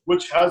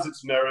 Which has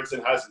its merits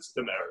and has its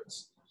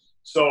demerits.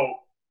 So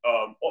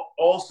I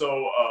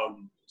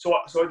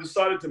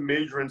decided to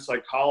major in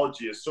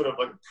psychology as sort of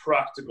like a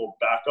practical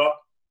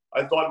backup.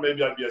 I thought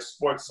maybe I'd be a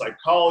sports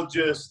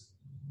psychologist,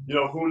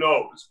 who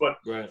knows? But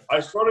I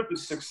started to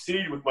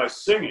succeed with my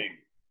singing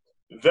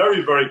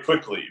very, very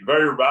quickly,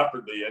 very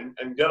rapidly,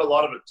 and get a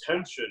lot of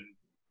attention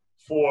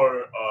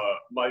for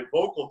my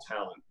vocal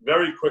talent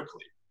very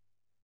quickly.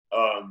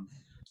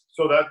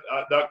 So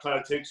that kind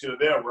of takes you to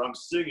there, where I'm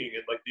singing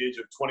at like the age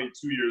of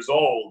 22 years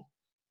old,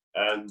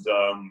 and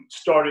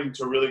starting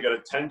to really get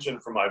attention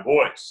for my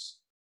voice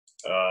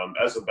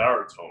as a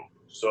baritone.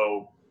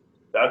 So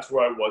that's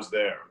where I was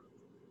there.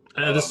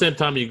 And at the same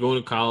time, you go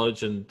to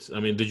college, and I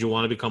mean, did you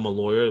want to become a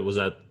lawyer? Was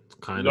that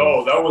kind of?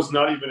 No, that was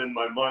not even in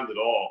my mind at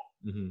all.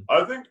 Mm-hmm.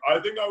 I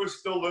think I was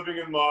still living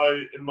in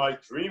my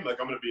dream, like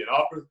I'm going to be an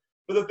opera.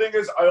 But the thing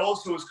is, I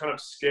also was kind of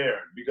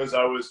scared, because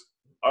I was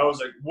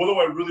like, what do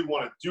I really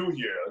want to do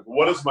here? Like,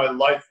 what does my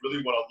life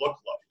really want to look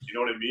like? You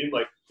know what I mean?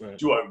 Like, right.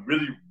 Do I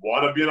really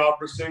want to be an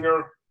opera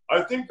singer?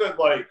 I think that,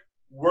 like,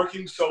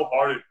 working so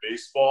hard at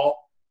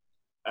baseball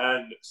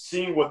and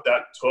seeing what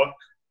that took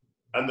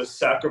and the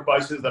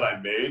sacrifices that I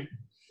made,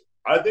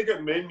 I think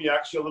it made me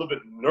actually a little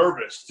bit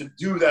nervous to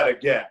do that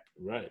again.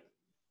 Right.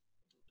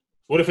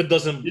 What if it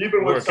doesn't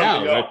work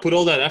out, right? Put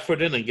all that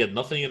effort in and get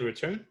nothing in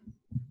return?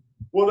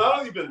 Well,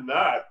 not even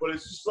that, but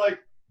it's just like,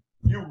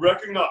 you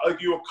recognize, like,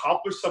 you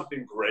accomplish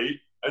something great,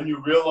 and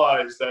you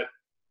realize that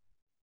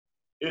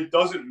it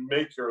doesn't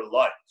make your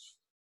life.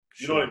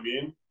 You know what I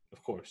mean?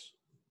 Of course.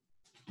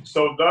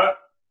 So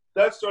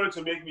that started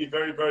to make me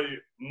very, very,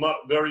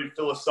 very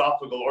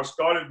philosophical, or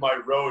started my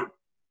road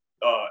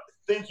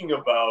thinking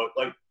about,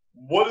 like,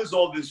 what does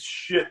all this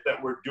shit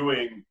that we're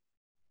doing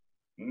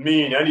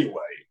mean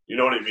anyway? You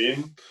know what I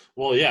mean?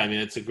 Well, yeah. I mean,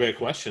 it's a great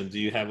question. Do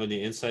you have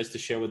any insights to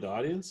share with the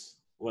audience?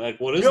 Like,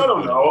 what is? I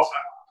don't know.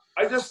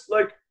 I just,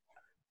 like,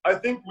 I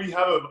think we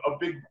have a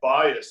big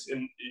bias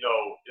in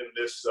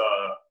this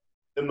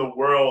in the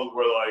world,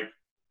 where, like,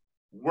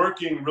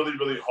 working really,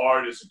 really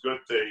hard is a good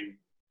thing,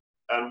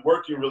 and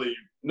working really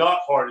not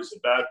hard is a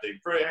bad thing.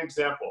 For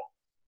example,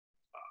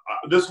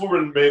 this will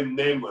remain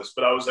nameless,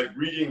 but I was, like,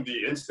 reading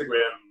the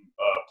Instagram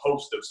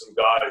post of some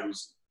guy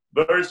who's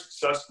very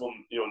successful,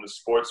 in the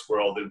sports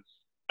world,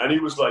 and he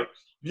was like,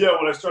 yeah,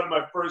 when I started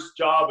my first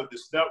job at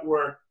this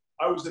network,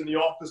 I was in the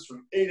office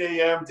from 8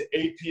 a.m. to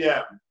 8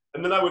 p.m.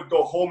 And then I would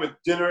go home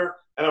at dinner,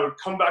 and I would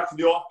come back to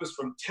the office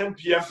from 10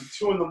 p.m. to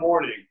 2 in the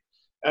morning.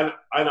 And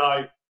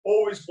I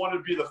always wanted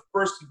to be the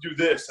first to do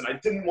this, and I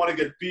didn't want to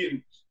get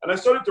beaten. And I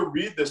started to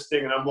read this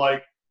thing, and I'm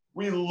like,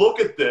 we look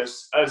at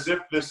this as if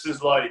this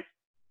is, like,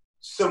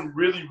 some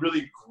really,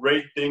 really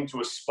great thing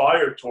to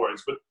aspire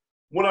towards. But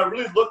when I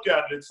really look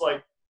at it, it's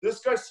like, this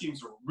guy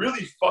seems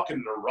really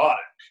fucking neurotic.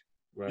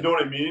 Right. You know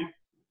what I mean?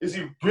 Is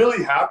he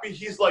really happy?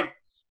 He's like,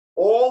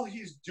 all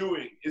he's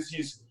doing is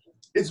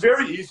it's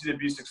very easy to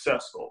be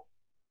successful.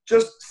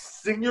 Just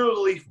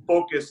singularly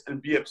focus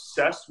and be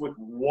obsessed with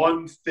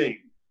one thing,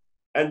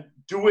 and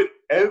do it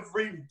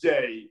every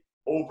day,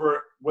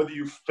 over whether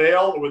you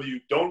fail or whether you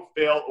don't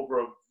fail,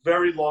 over a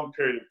very long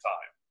period of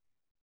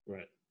time.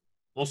 Right.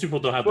 Most people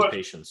don't have the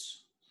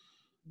patience.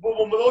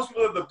 Well, most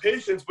people have the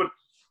patience, but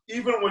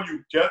even when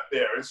you get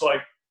there, it's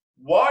like,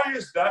 why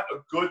is that a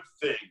good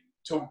thing,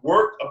 to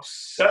work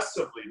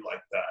obsessively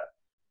like that?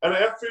 And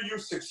after you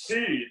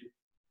succeed,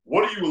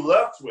 what are you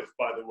left with,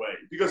 by the way?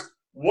 Because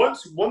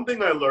one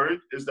thing I learned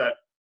is that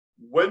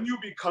when you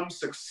become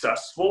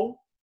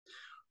successful,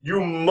 you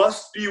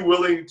must be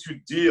willing to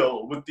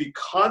deal with the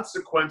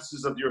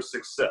consequences of your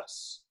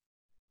success.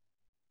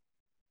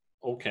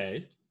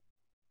 Okay.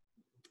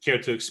 Care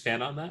to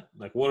expand on that?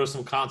 Like, what are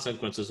some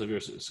consequences of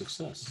your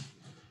success?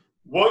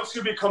 Once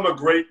you become a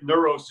great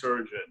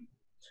neurosurgeon,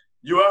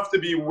 you have to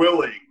be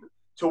willing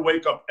to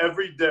wake up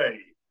every day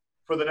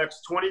for the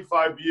next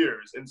 25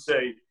 years and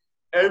say,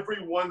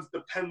 everyone's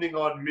depending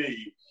on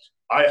me.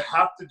 I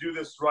have to do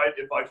this right.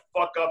 If I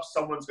fuck up,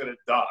 someone's going to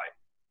die.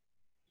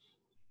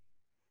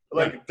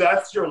 Like, right.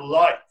 That's your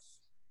life.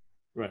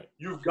 Right.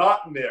 You've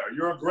gotten there.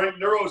 You're a great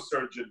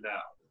neurosurgeon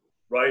now,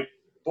 right?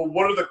 But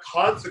what are the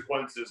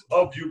consequences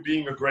of you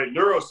being a great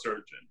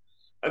neurosurgeon?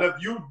 And if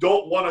you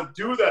don't want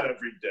to do that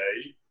every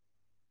day,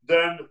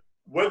 then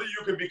whether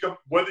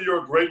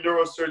you're a great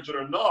neurosurgeon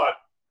or not,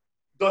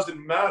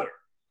 doesn't matter.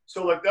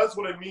 So, like, that's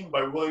what I mean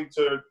by willing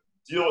to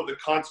deal with the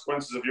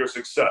consequences of your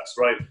success,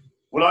 right?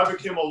 When I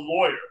became a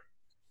lawyer,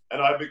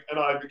 and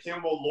I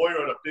became a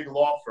lawyer at a big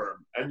law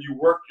firm, and you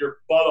work your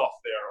butt off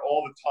there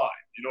all the time,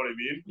 you know what I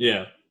mean?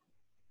 Yeah.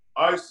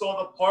 I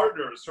saw the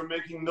partners who are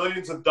making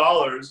millions of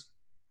dollars,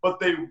 but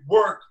they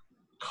work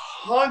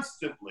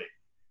constantly,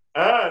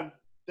 and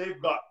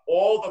they've got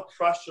all the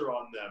pressure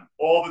on them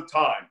all the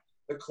time.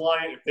 The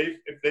client,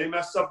 if they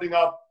mess something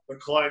up, the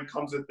client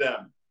comes at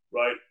them,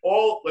 right?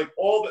 All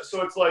that.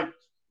 So it's like,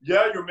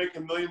 yeah, you're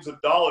making millions of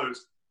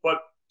dollars,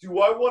 but do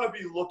I want to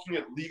be looking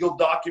at legal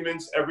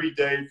documents every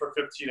day for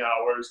 15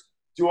 hours?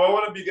 Do I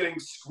want to be getting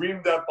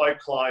screamed at by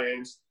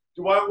clients?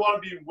 Do I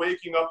want to be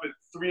waking up at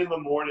 3 in the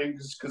morning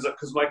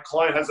because my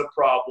client has a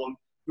problem?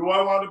 Do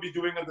I want to be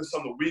doing this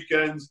on the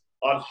weekends,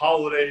 on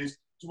holidays?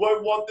 Do I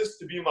want this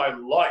to be my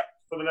life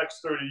for the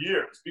next 30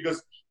 years?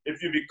 Because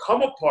if you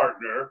become a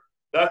partner,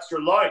 that's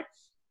your life.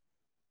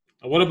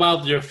 What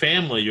about your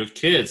family, your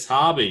kids,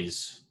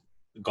 hobbies?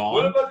 Gone?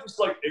 What about just,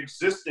 like,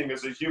 existing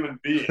as a human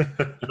being?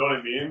 You know what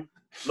I mean?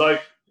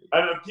 Like,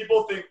 and then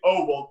people think,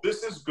 oh, well,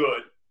 this is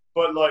good.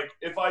 But like,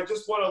 if I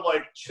just want to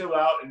like chill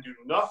out and do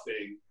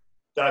nothing,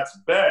 that's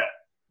bad.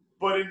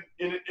 But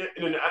in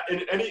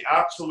any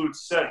absolute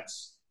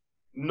sense,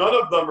 none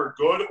of them are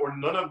good or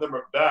none of them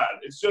are bad.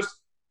 It's just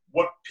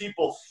what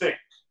people think.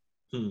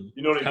 You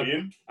know what I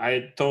mean?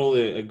 I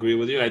totally agree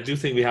with you. I do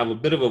think we have a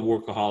bit of a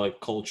workaholic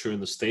culture in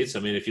the States. I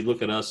mean, if you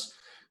look at us,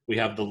 we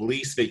have the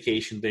least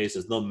vacation days.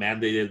 There's no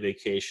mandated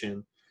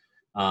vacation,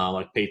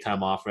 like paid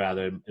time off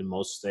rather in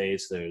most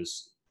states.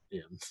 There's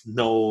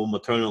no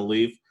maternal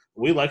leave.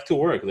 We like to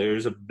work.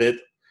 There's a bit,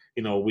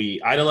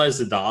 we idolize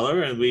the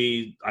dollar and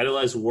we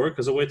idolize work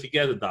as a way to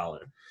get a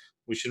dollar.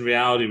 Which in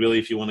reality, really,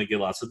 if you want to get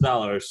lots of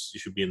dollars, you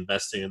should be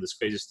investing in this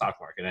crazy stock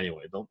market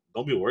anyway. Don't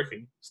be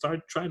working.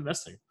 Try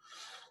investing.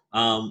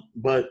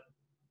 But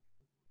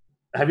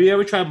have you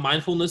ever tried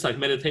mindfulness, like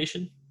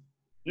meditation?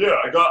 Yeah,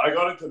 I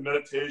got into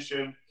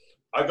meditation.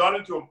 I got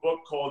into a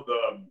book called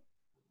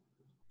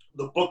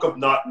The Book of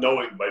Not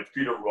Knowing by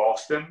Peter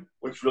Ralston,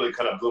 which really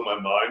kind of blew my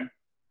mind.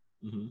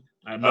 Mm-hmm.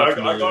 I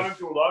got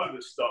into a lot of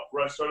this stuff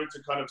where I started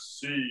to kind of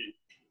see,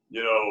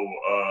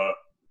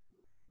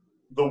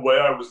 the way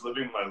I was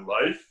living my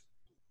life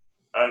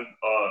and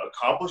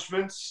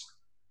accomplishments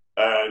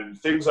and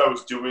things I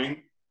was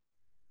doing.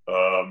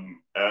 And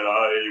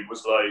I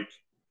was like,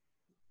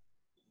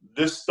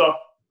 this stuff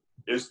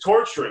is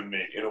torturing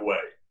me in a way.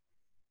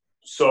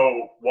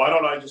 So why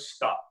don't I just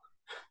stop?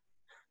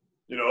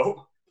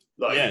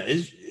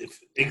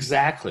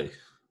 Exactly.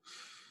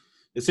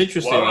 It's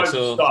interesting. Why don't I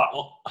so stop?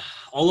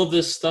 all of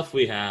this stuff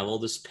we have, all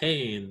this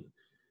pain,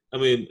 I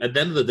mean, at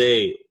the end of the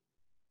day,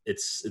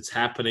 it's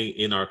happening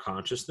in our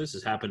consciousness.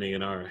 It's happening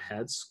in our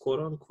heads, quote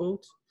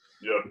unquote.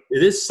 Yeah.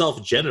 It is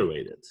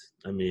self-generated.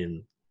 I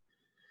mean,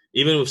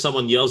 even if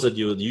someone yells at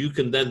you, you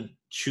can then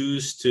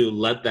choose to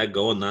let that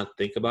go and not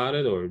think about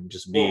it, or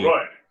just be,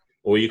 right.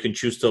 Or you can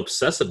choose to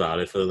obsess about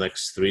it for the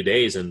next 3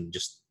 days and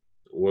just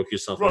work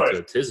yourself into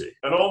a tizzy.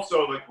 And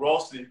also, like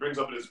Ralston, he brings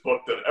up in his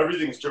book that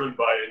everything is driven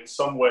in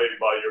some way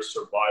by your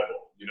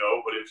survival,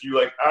 But if you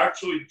like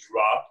actually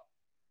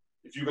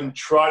if you can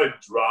try to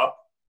drop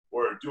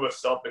or do a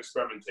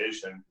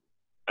self-experimentation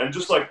and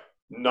just like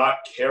not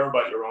care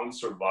about your own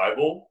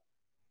survival,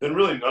 then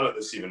really none of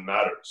this even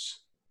matters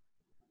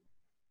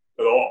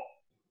at all.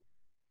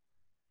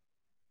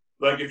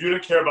 Like if you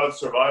didn't care about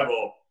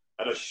survival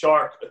and a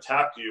shark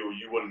attacked you,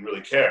 you wouldn't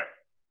really care.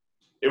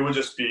 It would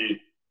just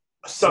be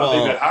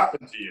something that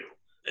happened to you.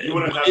 You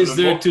wouldn't have is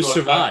there to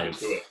survive?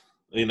 To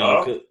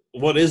it.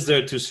 What is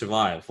there to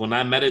survive? When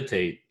I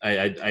meditate,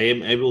 I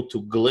am able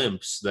to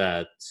glimpse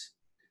that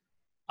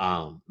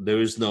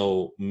there is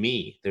no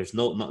me. There's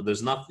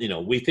not.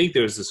 We think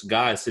there's this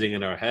guy sitting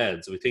in our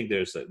heads. We think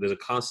there's a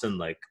constant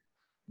like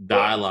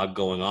dialogue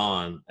going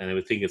on, and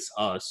we think it's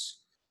us.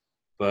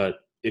 But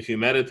if you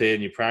meditate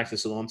and you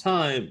practice a long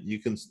time, you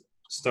can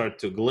start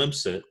to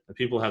glimpse it. And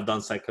people have done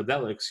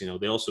psychedelics.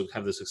 They also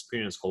have this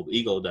experience called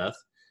ego death,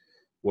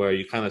 where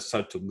you kind of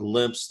start to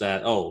glimpse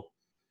that.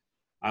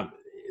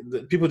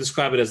 People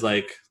describe it as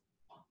like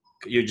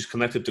you're just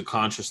connected to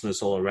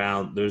consciousness all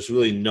around. There's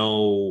really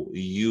no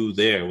you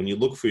there. When you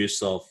look for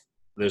yourself,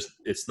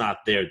 it's not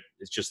there.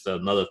 It's just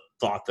another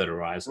thought that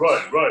arises.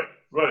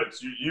 Right.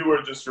 So you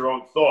are just your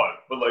own thought.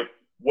 But like,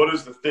 what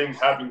is the thing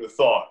having the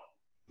thought?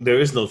 There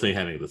is no thing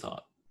having the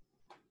thought.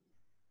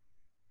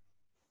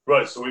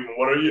 Right. So even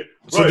what are you?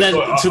 So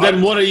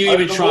then, what are you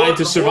even trying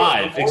to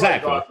survive?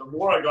 Exactly. The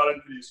more I got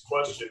into these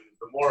questions,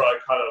 the more I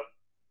kind of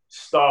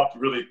stopped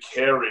really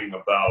caring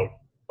about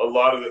a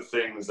lot of the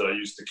things that I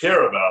used to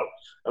care about.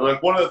 And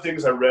like one of the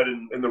things I read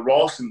in the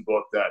Ralston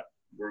book that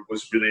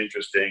was really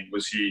interesting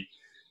was he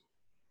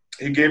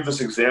gave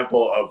this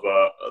example of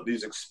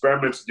these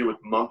experiments to do with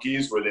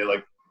monkeys where they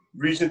like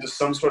reach into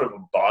some sort of a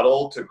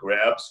bottle to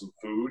grab some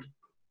food.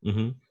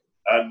 Mm-hmm.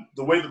 And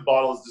the way the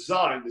bottle is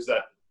designed is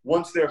that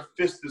once their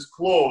fist is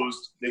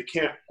closed, they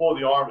can't pull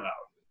the arm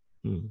out.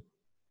 Mm-hmm.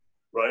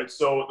 Right?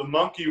 So the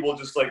monkey will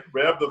just like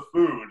grab the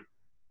food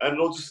and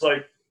it'll just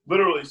like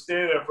literally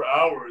stay there for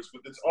hours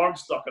with its arm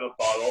stuck in a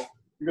bottle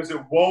because it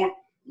won't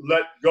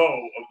let go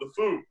of the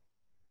food.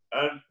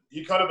 And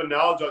he kind of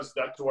analogizes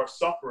that to our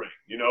suffering.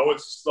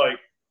 It's just like,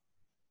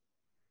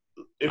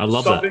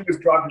 if something is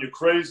driving you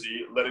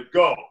crazy, let it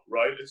go,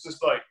 right? It's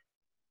just like,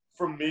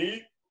 for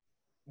me,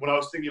 when I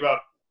was thinking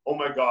about, oh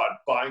my God,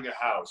 buying a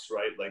house,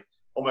 right? Like,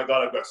 oh my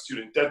God, I've got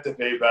student debt to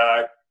pay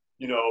back.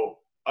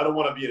 I don't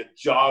want to be in a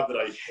job that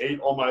I hate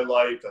all my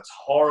life. That's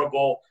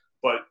horrible.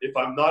 But if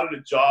I'm not in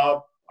a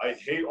job I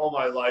hate all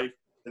my life,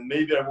 then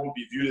maybe I won't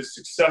be viewed as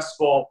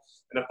successful.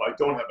 And if I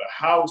don't have a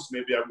house,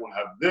 maybe I won't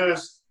have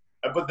this.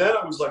 But then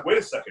I was like, wait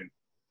a second.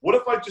 What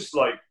if I just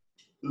like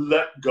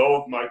let go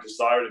of my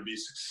desire to be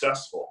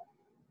successful?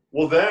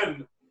 Well,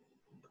 then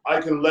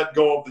I can let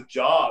go of the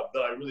job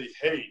that I really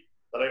hate,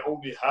 that I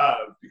only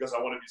have because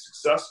I want to be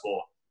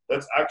successful.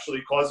 That's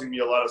actually causing me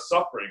a lot of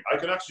suffering. I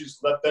can actually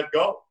just let that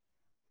go.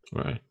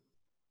 Right.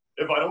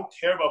 If I don't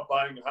care about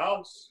buying a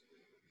house,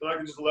 then I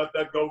can just let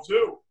that go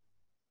too.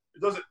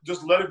 It doesn't,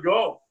 just let it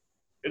go.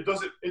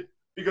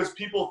 Because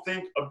people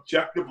think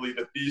objectively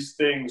that these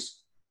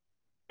things,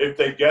 if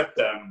they get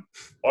them,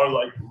 are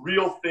like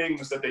real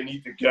things that they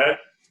need to get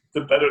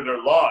to better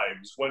their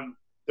lives, when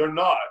they're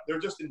not. They're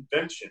just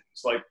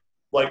inventions.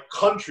 Like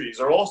countries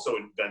are also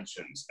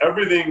inventions.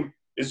 Everything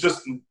is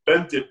just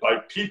invented by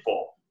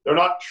people. They're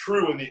not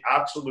true in the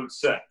absolute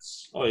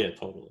sense. Oh yeah,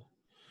 totally.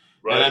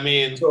 Right. And I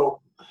mean,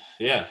 so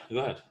yeah, go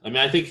ahead. I mean,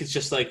 I think it's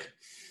just like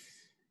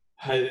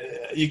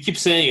you keep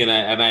saying it,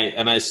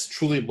 and I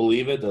truly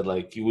believe it, that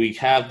like we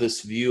have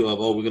this view of,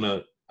 oh,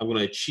 I'm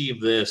gonna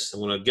achieve this. I'm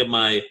gonna get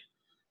my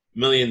 $1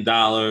 million,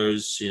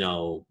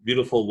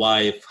 beautiful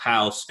wife,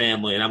 house,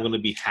 family, and I'm gonna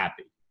be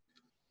happy.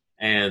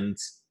 And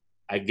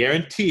I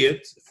guarantee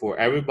it, for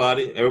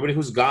everybody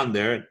who's gone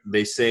there,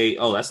 they say,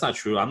 oh, that's not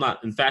true. I'm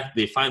not. In fact,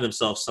 they find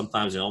themselves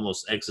sometimes in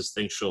almost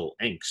existential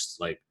angst.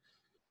 Like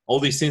all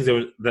these things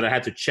that I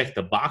had to check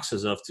the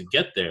boxes of to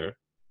get there,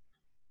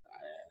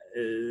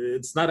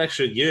 it's not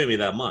actually giving me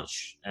that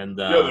much. And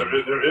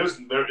there is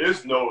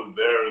no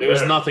there.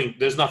 There's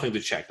nothing to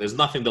check. There's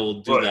nothing that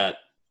will do right. that,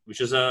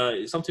 which is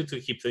something to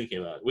keep thinking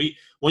about.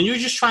 When you're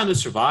just trying to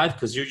survive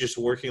because you're just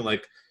working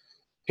like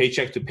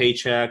paycheck to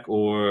paycheck,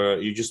 or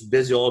you're just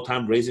busy all the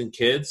time raising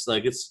kids,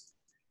 like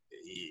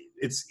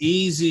it's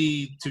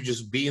easy to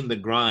just be in the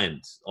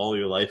grind all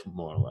your life,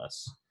 more or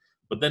less.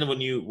 But then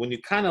when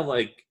you kind of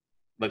like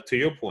to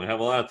your point, have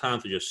a lot of time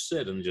to just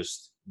sit and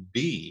just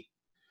be,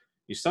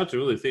 you start to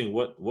really think,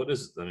 what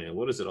is it? I mean,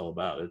 what is it all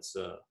about? It's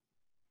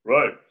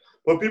right.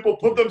 But people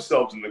put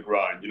themselves in the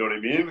grind. You know what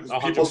I mean? Because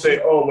 100%. People say,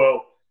 oh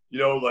well,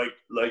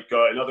 like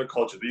in other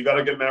cultures, you got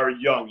to get married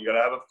young, you got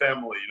to have a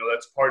family.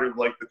 That's part of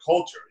like the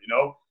culture.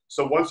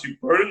 So once you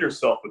burden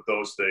yourself with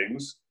those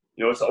things,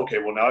 it's okay.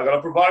 Well, now I got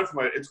to provide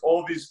for it's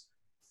all these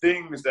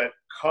things that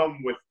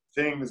come with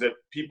things that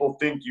people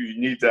think you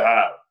need to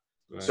have.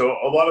 Right. So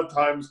a lot of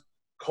times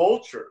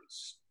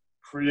cultures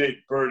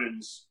create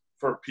burdens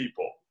for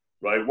people,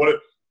 right?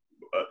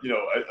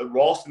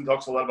 Ralston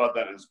talks a lot about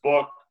that in his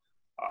book.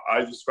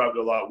 I described it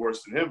a lot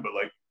worse than him, but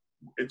like,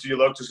 you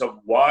look to yourself,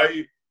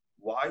 why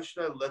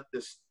should I let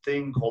this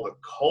thing called a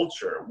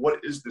culture? What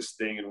is this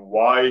thing, and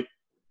why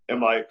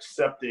am I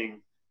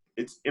accepting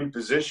its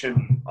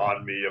imposition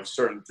on me of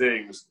certain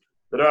things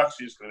that are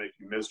actually just going to make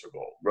you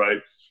miserable, right?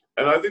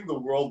 And I think the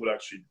world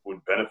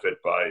would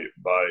benefit by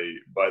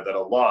that a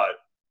lot.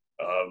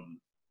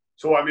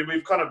 So I mean,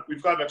 we've kind of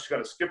actually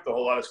kind of skipped a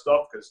whole lot of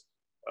stuff, because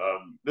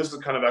this is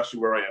kind of actually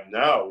where I am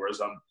now.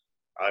 Whereas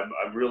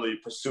I'm really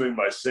pursuing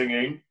my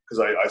singing, because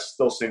I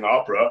still sing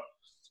opera.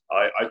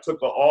 I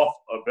took off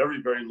a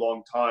very, very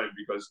long time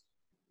because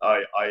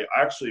I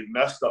actually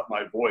messed up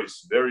my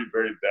voice very,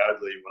 very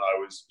badly when I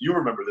was. You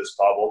remember this,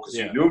 Pavel, because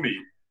you knew me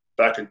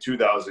back in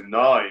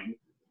 2009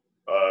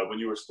 when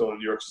you were still in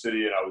New York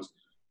City, and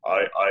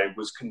I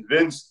was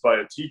convinced by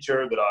a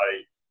teacher that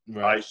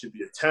I should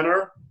be a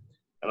tenor.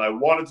 And I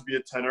wanted to be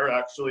a tenor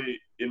actually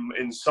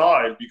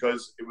inside,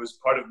 because it was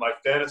part of my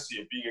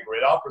fantasy of being a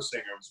great opera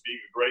singer, was being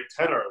a great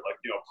tenor, like,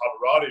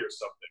 Pavarotti or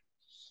something.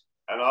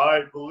 And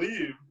I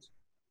believed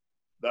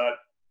that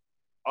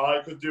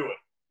I could do it.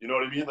 You know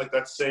what I mean? Like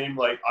that same,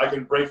 like I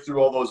can break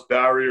through all those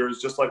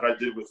barriers just like I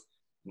did with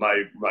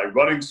my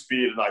running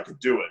speed, and I could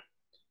do it.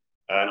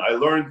 And I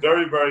learned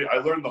I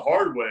learned the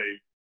hard way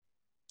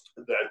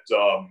that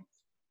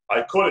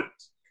I couldn't.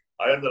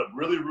 I ended up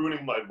really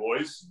ruining my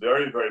voice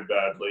very, very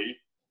badly.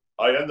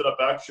 I ended up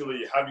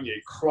actually having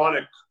a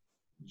chronic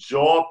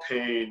jaw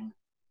pain,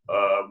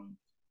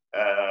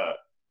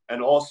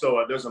 and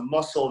also there's a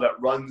muscle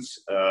that runs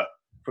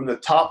from the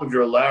top of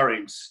your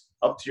larynx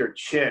up to your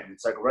chin.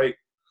 It's like right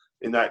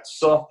in that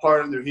soft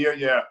part under here.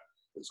 Yeah,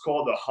 it's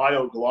called the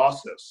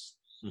hyoglossus,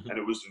 and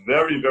it was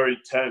very, very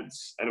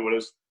tense. And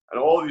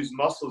all these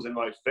muscles in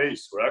my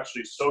face were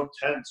actually so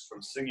tense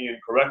from singing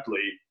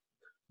incorrectly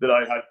that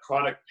I had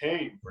chronic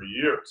pain for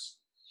years.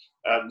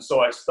 And so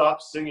I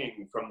stopped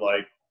singing from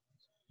like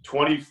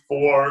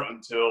 24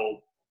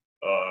 until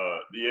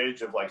the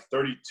age of like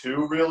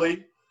 32,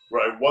 really,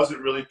 where I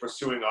wasn't really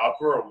pursuing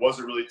opera or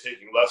wasn't really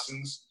taking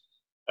lessons.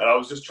 And I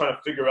was just trying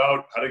to figure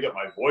out how to get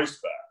my voice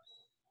back.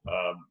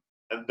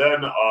 And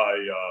then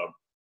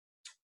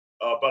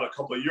about a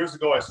couple of years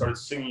ago, I started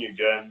singing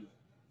again.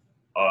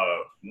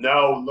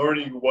 Now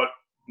learning what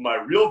my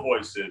real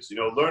voice is, you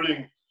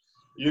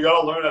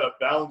got to learn how to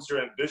balance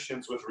your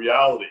ambitions with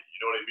reality. You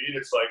know what I mean?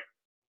 It's like,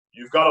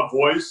 you've got a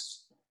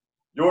voice.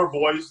 Your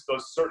voice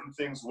does certain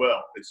things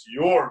well. It's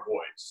your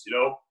voice.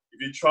 If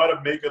you try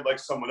to make it like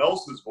someone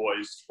else's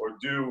voice, or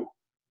do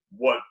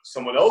what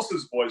someone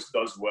else's voice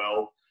does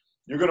well,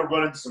 you're going to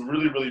run into some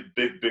really, really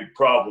big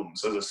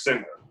problems as a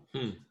singer.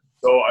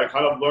 So I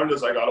kind of learned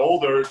as I got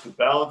older to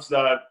balance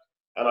that.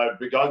 And I've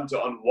begun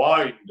to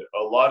unwind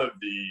a lot of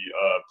the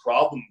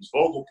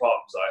vocal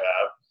problems I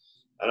have.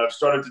 And I've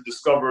started to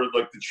discover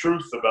like the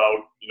truth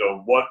about,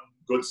 what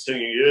good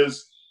singing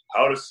is,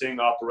 how to sing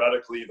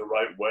operatically the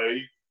right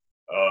way.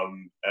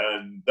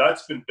 And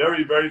that's been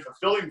very, very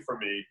fulfilling for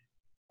me.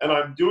 And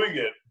I'm doing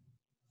it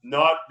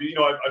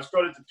I've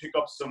started to pick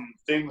up some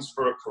things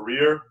for a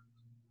career,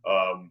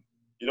 and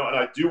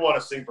I do want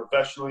to sing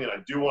professionally, and I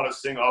do want to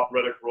sing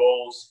operatic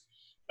roles.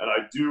 and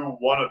I do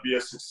want to be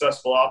a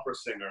successful opera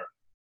singer,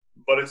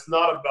 but it's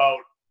not about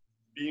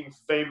being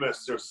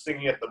famous or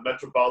singing at the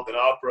Metropolitan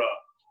Opera,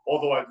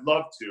 although I'd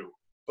love to.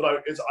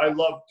 But I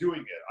love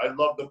doing it. I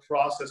love the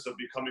process of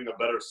becoming a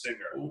better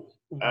singer.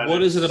 And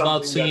what is it it's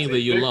about something singing that's a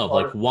that you big love?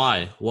 part Like, of-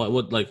 why?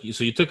 What? Like,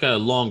 so you took a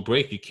long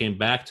break. You came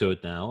back to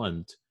it now,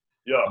 and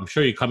Yeah. I'm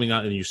sure you're coming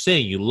out and you're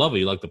saying you love it.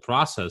 You like the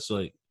process.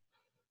 Like,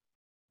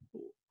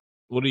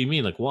 what do you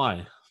mean? Like,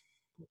 why?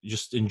 You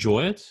just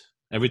enjoy it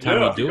every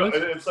time you do it?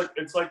 It's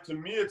like to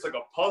me, it's like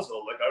a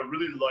puzzle. Like I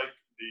really like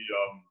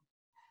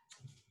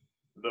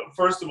the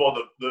first of all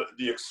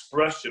the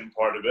expression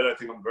part of it. I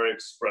think I'm very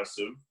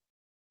expressive,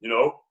 you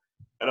know,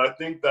 and I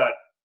think that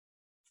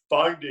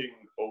finding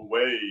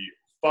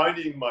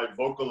my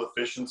vocal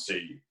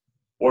efficiency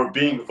or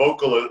being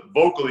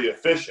vocally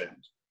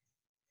efficient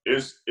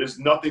is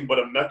nothing but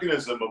a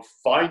mechanism of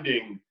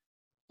finding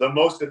the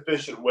most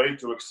efficient way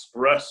to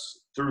express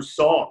through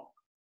song,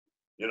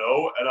 you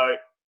know, and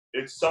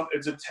it's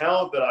a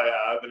talent that I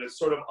have, and it's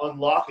sort of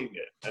unlocking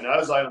it. And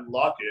as I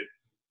unlock it,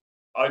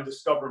 I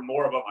discover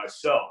more about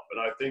myself,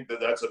 and I think that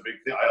that's a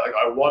big thing.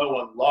 I want to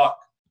unlock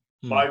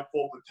my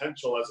full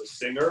potential as a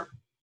singer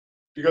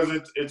because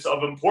it's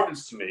of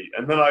importance to me.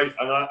 And then I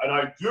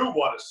do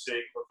want to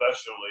sing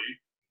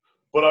professionally,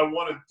 but I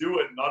want to do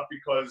it not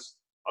because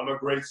I'm a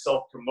great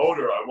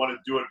self-promoter. I want to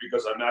do it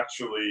because I'm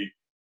actually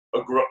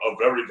a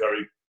very,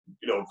 very,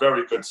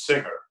 very good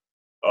singer.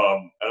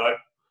 And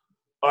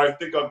I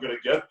think I'm going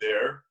to get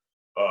there.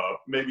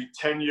 Maybe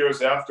 10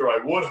 years after I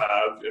would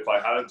have if I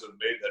hadn't have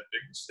made that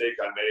big mistake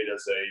I made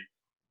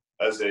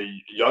as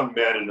a young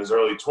man in his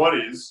early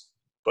 20s.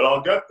 But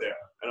I'll get there,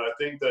 and I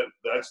think that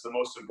that's the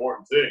most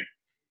important thing.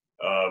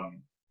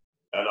 And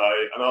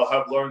I'll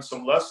have learned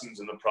some lessons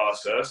in the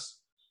process,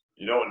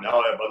 you know. And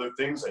now I have other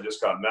things. I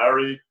just got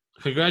married.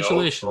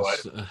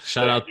 Congratulations! You know,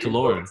 Shout out to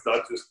Lauren.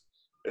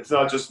 It's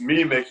not just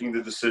me making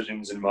the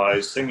decisions in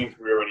my singing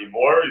career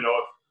anymore. You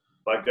know,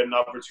 if I get an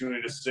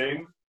opportunity to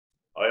sing,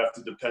 I have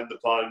to depend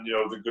upon, you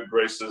know, the good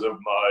graces of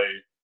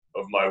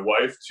my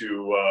wife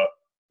to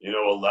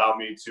allow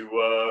me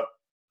to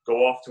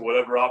go off to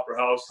whatever opera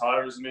house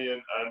hires me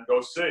and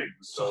go sing.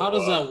 So how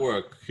does that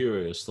work?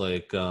 Curious.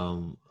 Like,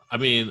 I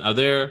mean,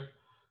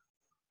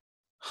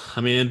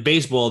 in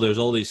baseball, there's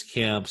all these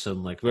camps,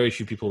 and like very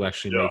few people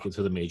actually make it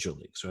to the major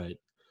leagues, right?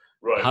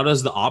 Right. How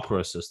does the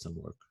opera system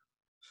work?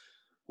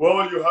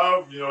 Well, you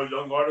have,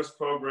 young artist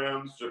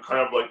programs. They're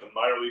kind of like the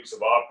minor leagues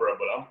of opera,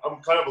 but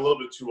I'm kind of a little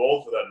bit too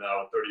old for that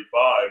now,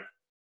 35.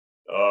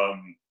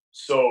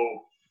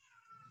 So,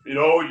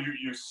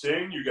 you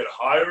sing, you get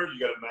hired, you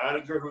get a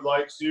manager who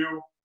likes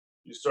you.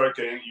 You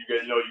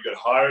get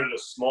hired at a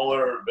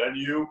smaller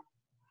venue.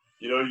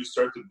 You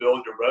start to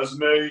build your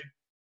resume.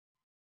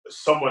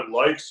 Someone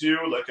likes you,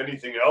 like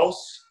anything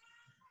else.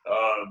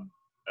 And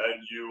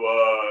you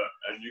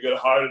get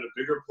hired at a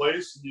bigger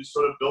place, and you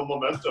sort of build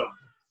momentum.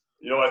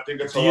 I think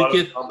it's do you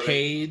get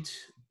paid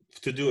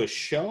to do a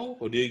show,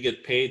 or do you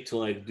get paid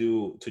to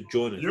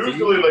join a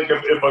usually team? like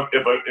if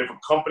a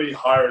company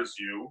hires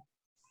you,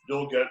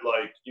 you'll get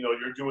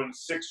you're doing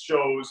 6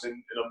 shows in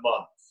a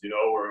month,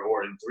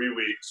 or in 3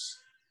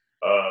 weeks,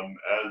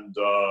 and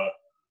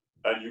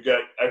you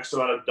get X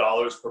amount of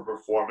dollars per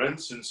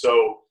performance. And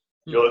so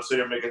let's say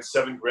you're making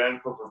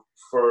 $7,000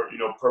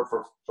 per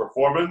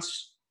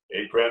performance,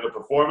 $8,000 a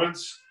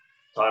performance,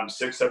 times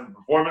 6-7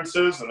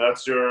 performances, and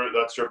that's your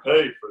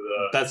pay for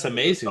the. That's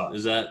amazing.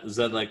 Is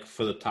that like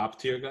for the top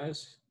tier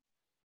guys?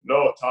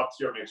 No, top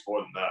tier makes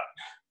more than that.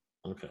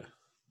 Okay,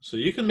 so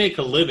you can make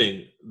a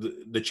living.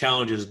 The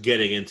challenge is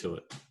getting into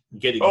it,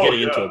 getting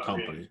into a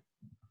company. I mean,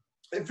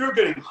 if you're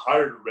getting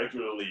hired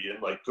regularly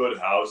in like good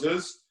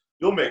houses,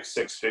 you'll make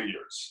 6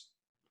 figures.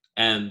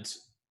 And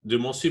do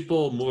most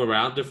people move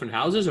around different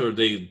houses, or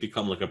they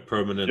become like a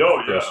permanent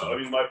person? I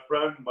mean,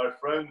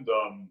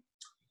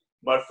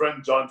 my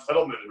friend John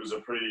Fettleman, who's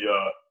a pretty,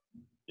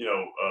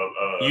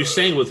 you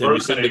sang with him. You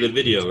sent me the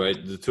video, right?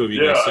 The two of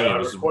you guys singing. It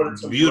was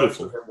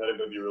beautiful. With him that are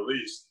going to be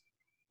released.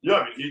 Yeah,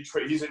 I mean,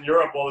 he's in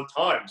Europe all the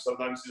time.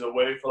 Sometimes he's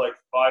away for like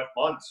 5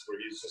 months, where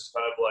he's just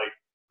kind of like,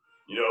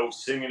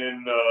 singing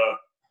in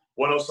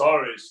Buenos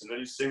Aires, and then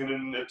he's singing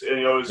in,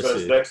 he's got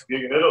his next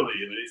gig in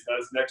Italy, and then he's got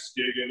his next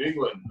gig in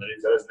England, and then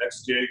he's got his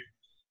next gig,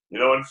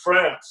 in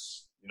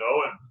France, and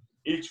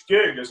each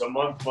gig is a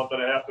month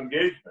and a half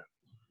engagement.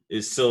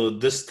 So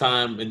this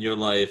time in your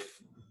life,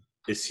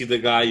 is he the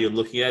guy you're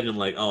looking at and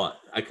like, oh,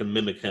 I can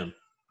mimic him?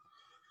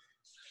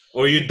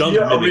 Or you don't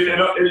mimic him?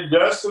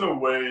 Yes, in a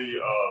way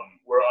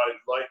where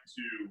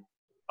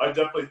I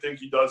definitely think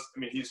he does. I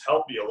mean, he's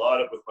helped me a lot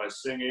with my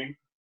singing.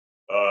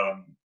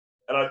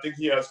 And I think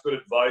he has good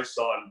advice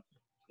on,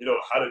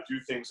 how to do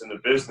things in the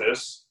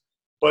business.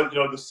 But,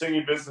 the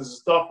singing business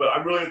is tough. But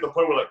I'm really at the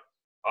point where,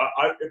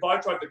 if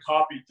I tried to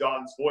copy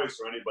John's voice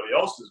or anybody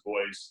else's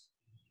voice,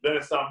 then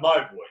it's not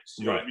my voice.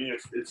 You know what I mean?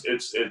 It's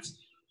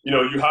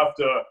you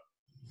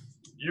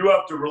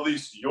have to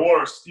release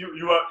yours.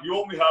 You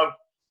only have.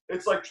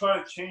 It's like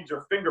trying to change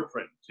your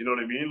fingerprint. You know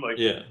what I mean? Like,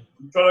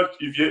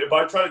 if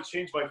I try to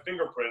change my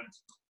fingerprint,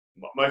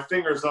 my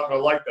finger's not going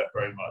to like that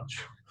very much.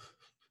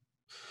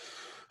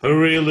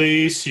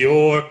 Release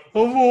your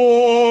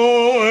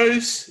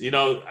voice. You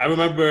know, I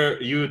remember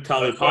you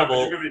telling me, That's right,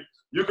 but Pablo.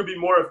 you could be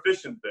more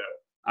efficient there.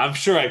 I'm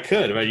sure I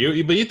could, right?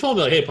 But you told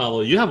me, like, hey,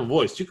 Pablo, you have a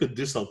voice. You could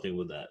do something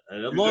with that.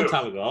 And a You long do.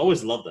 time ago, I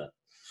always loved that.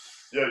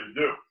 Yeah, you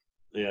do.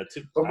 Yeah,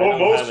 But I don't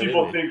most have it in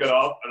people me. think an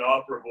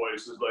opera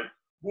voice is like,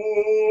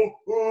 whoa,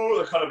 whoa,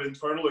 the kind of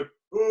internal, like,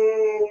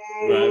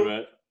 whoa.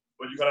 Right.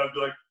 But you kind of be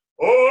like,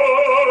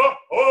 oh,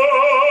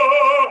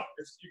 oh.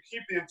 You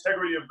keep the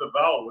integrity of the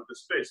vowel with the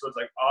space. So it's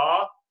like,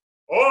 ah,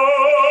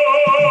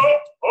 oh,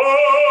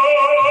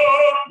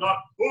 oh, not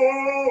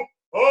oh,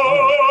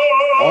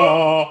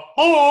 oh.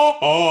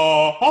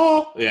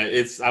 Yeah,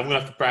 I'm gonna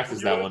have to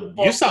practice that one. You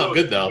falsetto, sound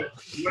good though.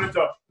 You went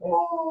into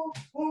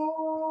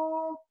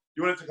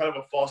you went into kind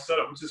of a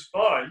falsetto, which is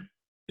fine.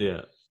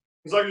 Yeah.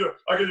 Because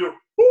I can do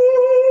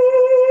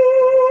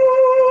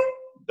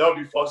that would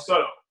be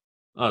falsetto.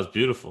 Oh, it's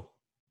beautiful.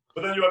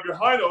 But then you have your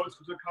high notes,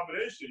 which is a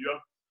combination. You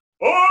have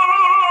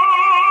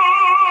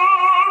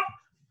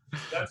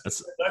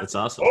That's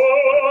awesome.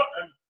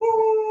 and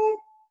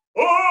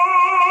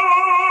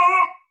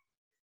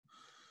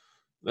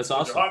That's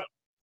awesome.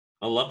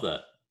 I love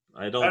that.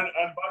 I don't.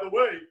 And by the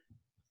way,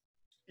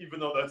 even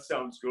though that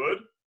sounds good,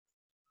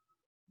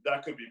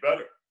 that could be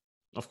better.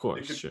 Of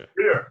course, sure.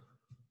 Clear.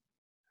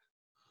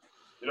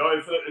 You know,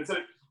 it's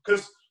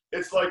because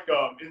it's like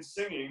in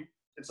singing,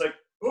 it's like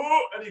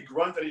any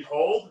grunt, any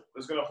hold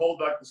is going to hold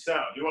back the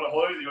sound. You want to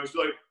hold it, you always be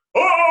like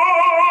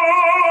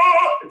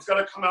it's got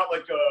to come out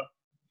like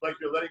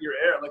you're letting your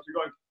air, like you're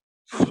going,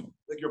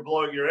 like you're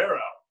blowing your air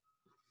out.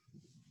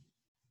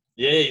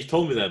 Yeah, you've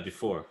told me that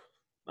before.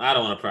 I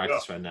don't want to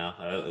practice right now.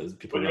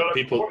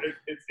 People.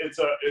 It's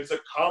a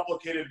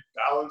complicated,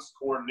 balanced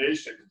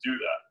coordination to do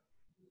that.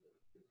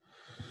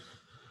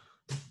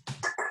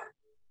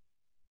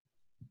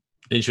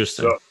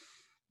 Interesting.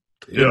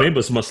 Your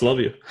neighbors must love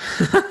you.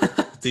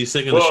 Do you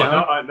sing in the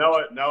shower?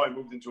 Now I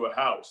moved into a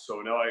house,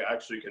 so now I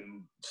actually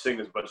can sing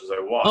as much as I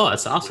want. Oh,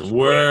 that's awesome.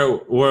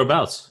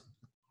 Whereabouts?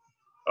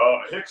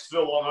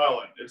 Hicksville, Long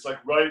Island. It's like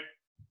right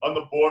on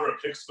the border of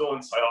Hicksville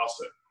and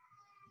Syosset.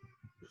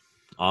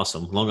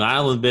 Awesome. Long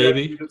Island,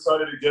 baby. Yeah, we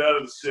decided to get out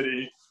of the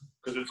city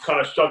because it's kind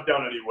of shut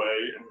down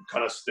anyway and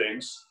kind of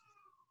stinks.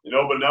 You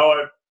know, but now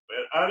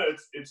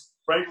it's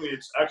frankly,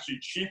 it's actually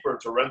cheaper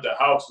to rent a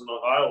house in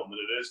Long Island than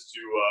it is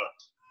to,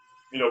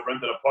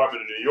 rent an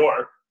apartment in New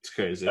York. It's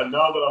crazy. And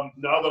now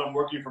that I'm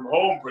working from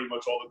home pretty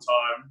much all the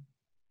time,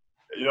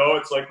 you know,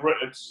 it's like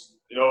it's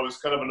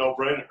kind of a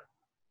no-brainer.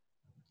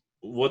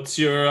 What's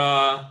your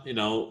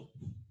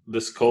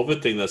this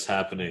COVID thing that's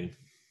happening?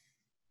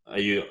 Are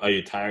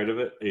you tired of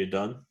it? Are you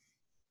done?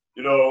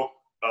 You know,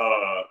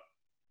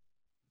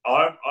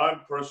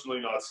 I'm personally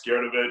not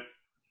scared of it.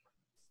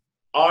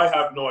 I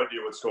have no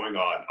idea what's going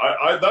on.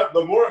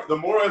 The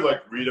more I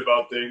like read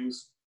about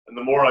things and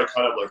the more I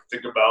kind of like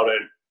think about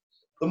it,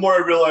 the more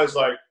I realize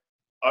like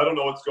I don't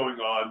know what's going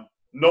on.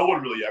 No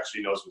one really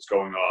actually knows what's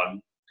going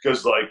on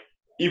because like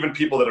even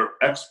people that are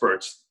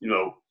experts, you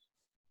know,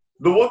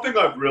 the one thing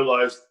I've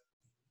realized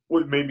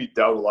what made me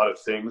doubt a lot of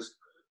things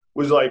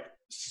was like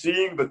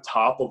seeing the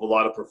top of a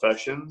lot of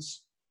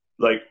professions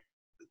like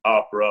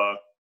opera,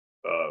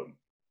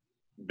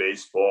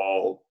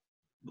 baseball,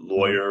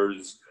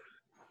 lawyers.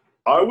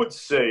 I would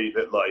say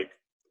that like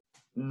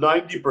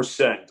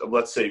 90% of,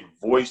 let's say,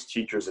 voice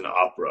teachers in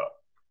opera,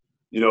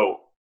 you know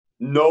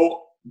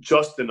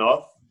just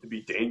enough to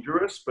be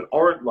dangerous, but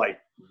aren't like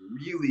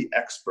really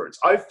experts.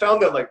 I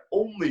found that like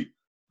only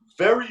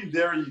very,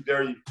 very,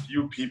 very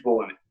few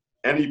people in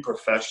any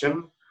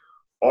profession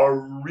are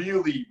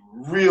really,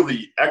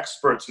 really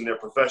experts in their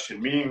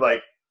profession, meaning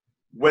like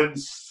when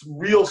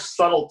real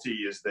subtlety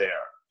is there,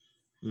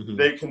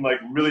 they can like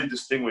really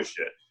distinguish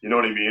it. You know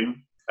what I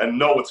mean? And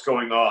know what's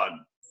going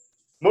on.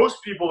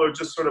 Most people are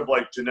just sort of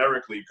like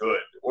generically good,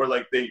 or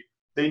like they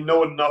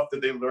know enough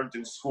that they learned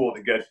in school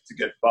to get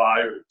by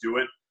or do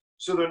it.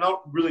 So they're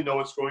not really know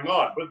what's going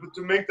on. But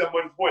to make that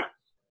one point,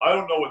 I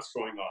don't know what's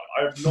going on.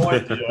 I have no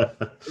idea.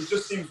 It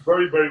just seems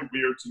very, very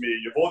weird to me.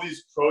 You have all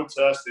these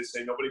protests. They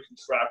say nobody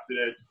contracted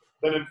it.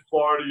 Then in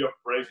Florida, you have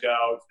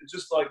breakouts. It's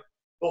just like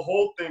the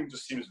whole thing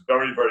just seems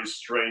very, very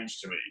strange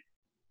to me.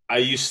 Are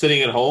you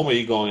sitting at home? Or are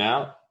you going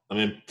out? I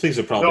mean, things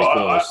are probably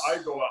closed.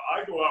 I go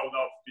out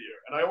without fear,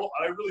 and I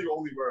really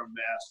only wear a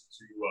mask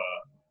to,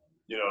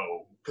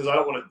 because I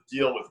don't want to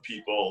deal with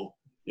people,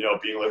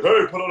 being like,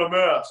 hey, put on a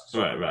mask. So,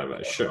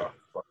 right, sure.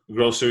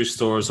 Grocery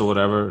stores or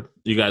whatever.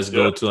 You guys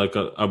go to like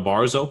a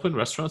bars open,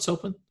 restaurants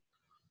open?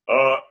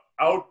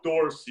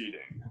 Outdoor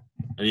seating.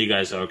 And you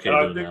guys are okay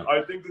and doing that?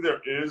 I think that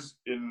there is,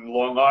 in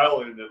Long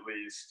Island at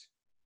least,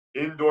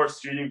 indoor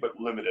seating, but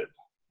limited.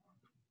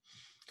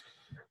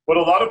 But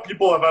a lot of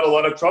people have had a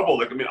lot of trouble.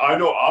 Like, I mean, I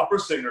know opera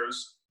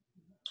singers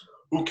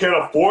who can't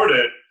afford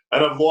it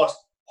and have lost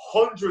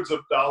hundreds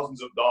of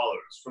thousands of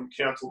dollars from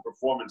canceled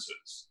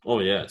performances. Oh,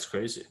 yeah, it's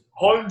crazy.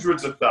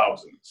 Hundreds of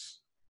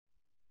thousands.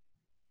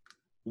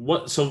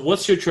 So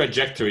what's your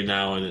trajectory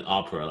now in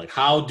opera? Like,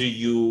 how do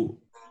you,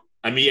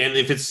 I mean, and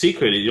if it's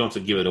secret, you don't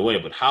have to give it away,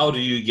 but how do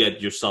you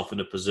get yourself in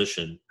a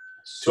position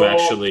to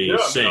actually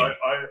sing?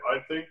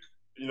 think,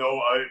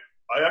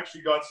 I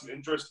actually got some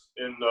interest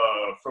in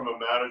from a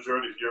manager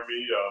to hear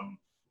me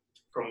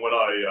from when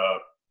I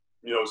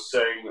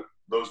sang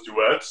those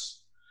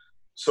duets.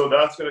 So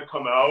that's going to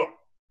come out.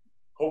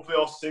 Hopefully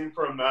I'll sing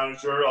for a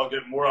manager. I'll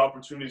get more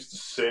opportunities to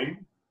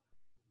sing.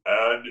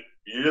 And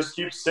you just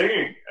keep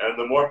singing. And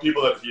the more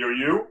people that hear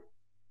you,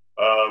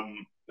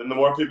 then the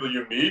more people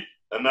you meet.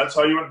 And that's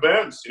how you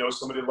advance.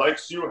 Somebody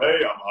likes you.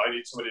 Hey, I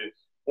need somebody.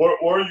 Or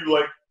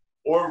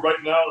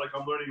right now, like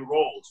I'm learning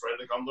roles, right?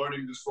 Like I'm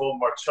learning this role of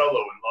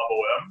Marcello in La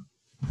Boheme.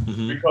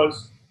 Mm-hmm.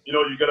 Because,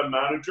 you get a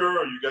manager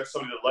or you get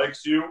somebody that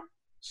likes you.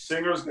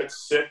 Singers get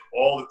sick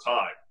all the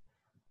time.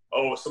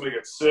 Oh, somebody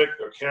gets sick.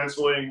 They're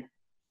canceling.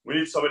 We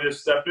need somebody to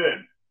step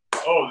in.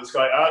 Oh, this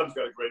guy Adam's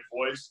got a great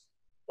voice.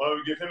 Why don't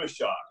we give him a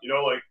shot?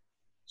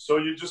 So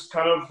you just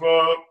kind of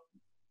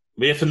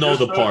we have to know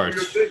the part.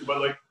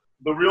 But like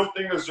the real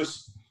thing is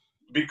just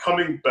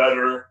becoming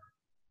better.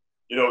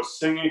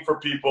 Singing for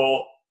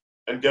people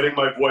and getting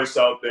my voice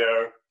out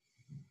there,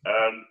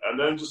 and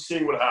then just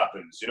seeing what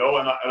happens. And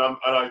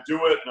I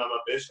do it, and I'm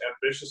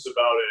ambitious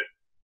about it,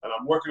 and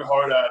I'm working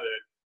hard at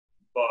it.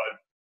 But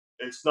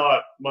it's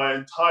not my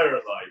entire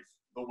life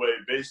the way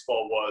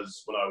baseball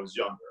was when I was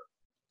younger.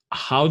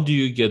 How do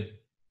you get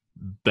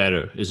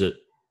better? Is it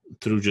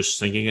through just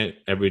singing it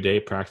every day,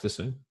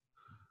 practicing?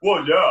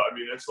 Well, yeah. I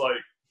mean, it's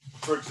like,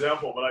 for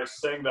example, when I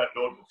sang that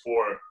note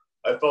before,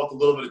 I felt a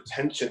little bit of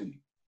tension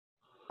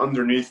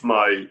underneath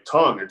my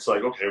tongue. It's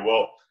like, okay,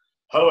 well,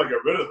 how do I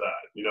get rid of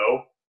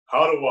that?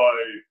 How do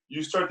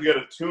you start to get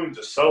attuned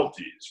to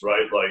subtleties,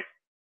 right? Like,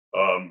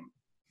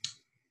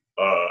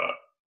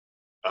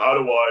 how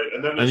do I,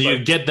 and then it's you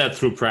like, get that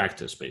through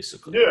practice,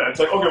 basically. Yeah, it's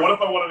like, okay, what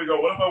if I wanted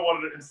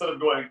to, instead of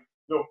going,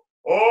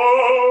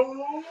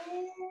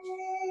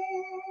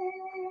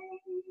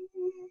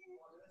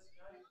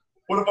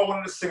 what if I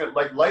wanted to sing it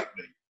like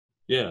lightly?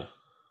 Yeah.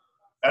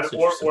 And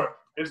or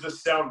is the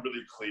sound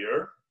really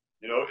clear?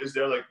 Is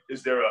there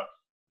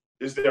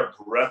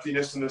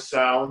breathiness in the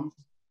sound?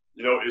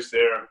 Is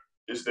there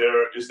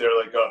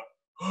like a,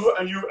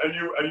 and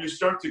you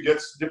start to get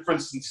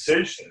different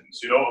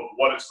sensations, of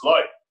what it's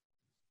like,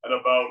 and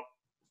about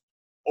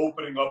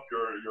opening up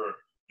your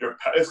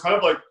it's kind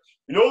of like,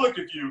 like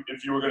if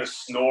you were gonna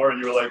snore and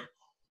you were like,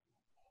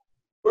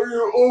 when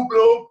you open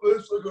up,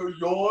 it's like a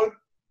yawn.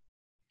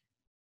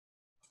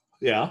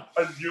 Yeah.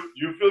 And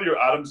you feel your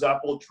Adam's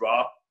apple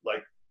drop,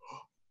 like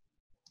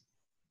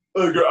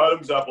your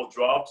Adam's apple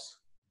drops.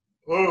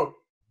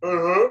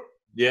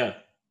 Yeah.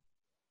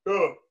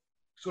 Yeah.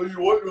 So you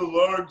want your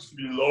larynx to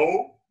be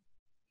low,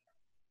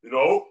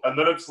 and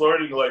then it's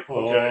learning like,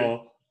 okay,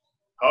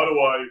 how do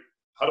I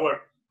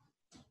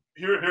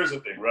here's the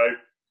thing, right?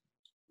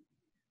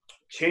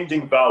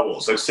 Changing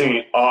vowels, like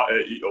singing ah,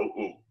 e, I, o,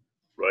 u,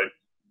 right?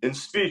 In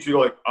speech, you go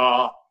like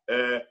ah,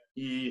 e,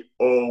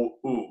 I, o,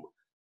 u.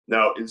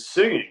 Now, in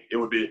singing, it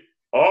would be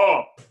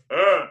ah,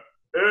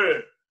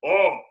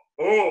 oh,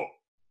 oh.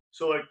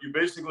 So, like, you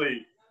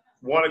basically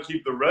want to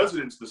keep the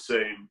resonance the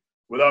same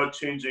without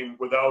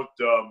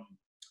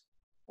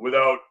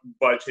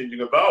by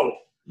changing a vowel.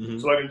 Mm-hmm.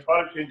 So I can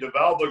try to change a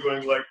vowel by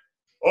going like,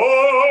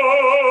 oh,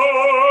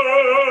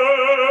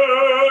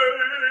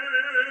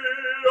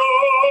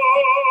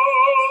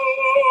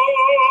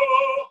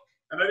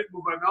 and I didn't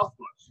move my mouth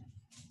much.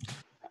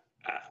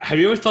 Have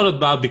you ever thought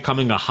about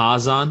becoming a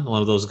Hazan,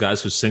 one of those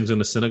guys who sings in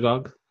the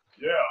synagogue?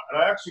 Yeah,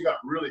 and I actually got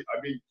really,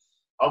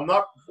 I'm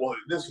not, well,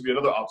 this would be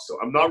another obstacle.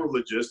 I'm not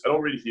religious. I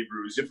don't read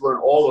Hebrews. You have to learn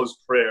all those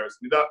prayers.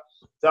 That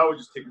would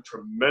just take a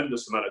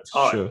tremendous amount of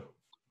time. Sure.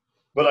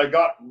 But I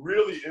got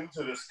really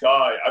into this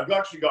guy. I've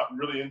actually gotten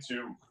really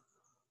into,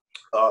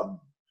 about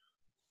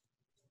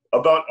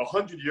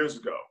 100 years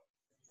ago,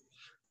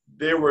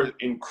 there were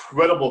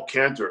incredible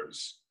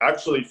cantors,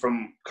 actually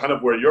from kind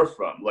of where you're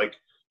from, like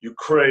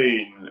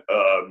Ukraine,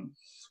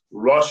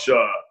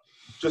 Russia,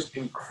 just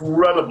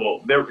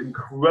incredible. They're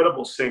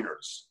incredible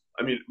singers.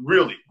 I mean,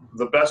 really,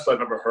 the best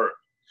I've ever heard.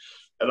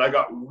 And I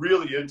got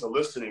really into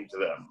listening to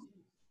them.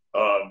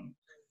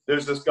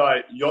 There's this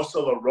guy,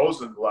 Yosela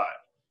Rosenblatt,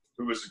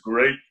 who was a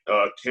great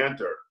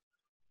cantor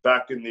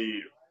back in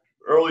the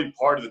early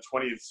part of the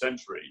 20th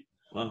century.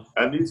 Wow.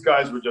 And these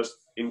guys were just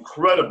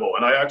incredible.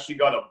 And I actually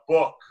got a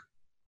book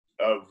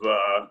of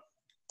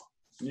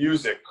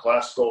music,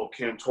 classical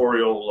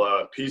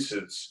cantorial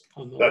pieces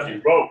that he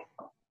wrote.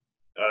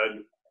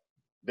 And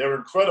they're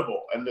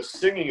incredible. And the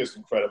singing is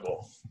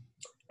incredible.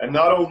 And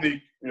not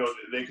only,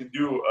 they could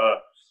do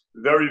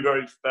very,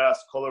 very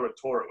fast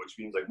coloratura, which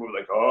means like move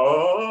like,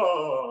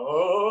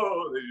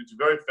 oh, they do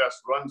very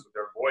fast runs with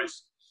their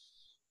voice.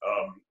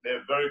 They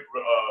have very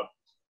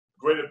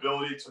great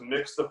ability to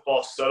mix the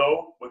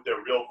falsetto with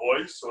their real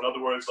voice. So in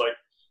other words, like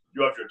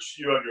you have your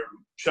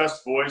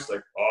chest voice,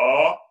 like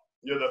ah,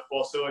 you have that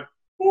falsetto, like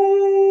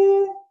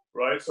ooh,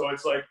 right? So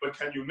it's like, but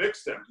can you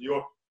mix them? You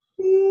go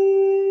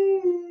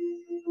ooh,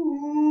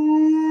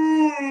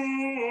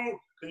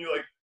 can you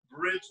like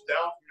bridge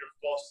down from your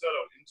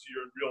falsetto into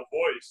your real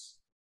voice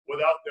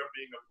without there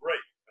being a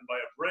break? And by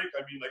a break,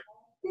 I mean like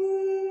ooh,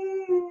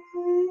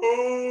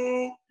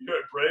 you hear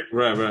a break?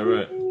 Right.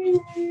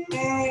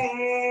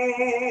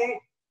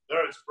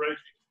 There, it's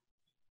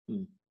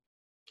breaking.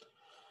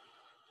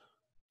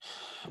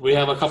 We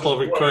have a couple of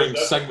recurring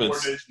that's segments.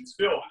 A coordination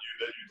skill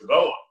that you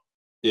develop.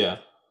 Yeah.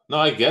 No,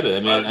 I get it. I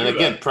mean, and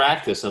again,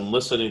 practice and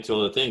listening to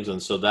other things,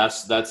 and so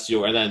that's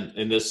your. And then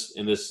in this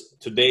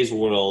today's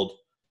world,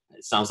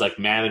 it sounds like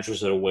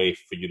managers are a way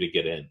for you to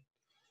get in.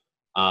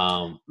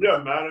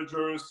 Yeah,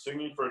 managers,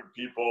 singing for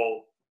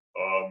people,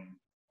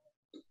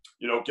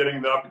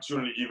 getting the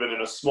opportunity even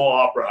in a small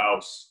opera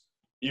house,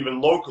 even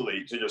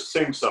locally, to just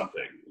sing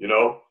something.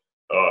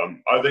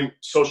 I think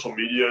social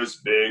media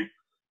is big,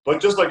 but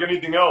just like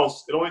anything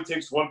else, it only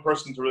takes one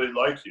person to really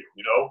like you.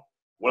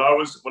 When I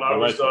was going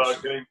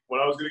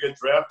to get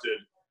drafted,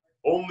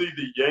 only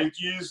the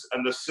Yankees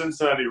and the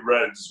Cincinnati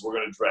Reds were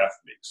going to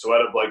draft me. So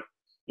out of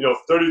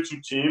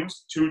 32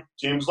 teams, 2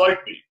 teams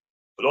like me,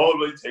 but all it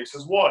really takes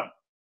is one.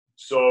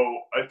 So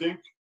I think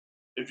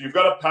if you've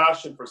got a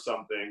passion for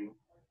something,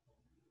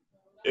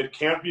 it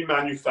can't be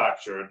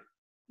manufactured.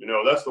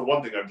 That's the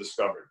one thing I've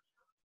discovered.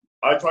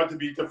 I tried to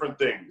be different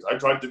things. I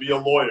tried to be a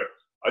lawyer.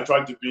 I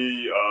tried to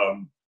be,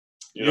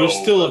 You're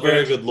still a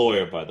very good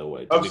lawyer, by the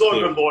way. I'm still a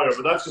good lawyer,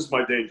 but that's just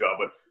my day job.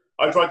 But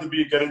I tried to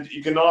get into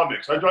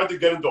economics. I tried to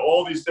get into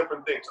all these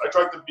different things. I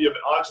tried to be an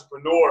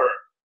entrepreneur.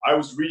 I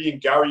was reading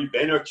Gary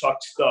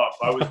Vaynerchuk stuff.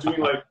 I was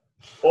doing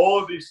all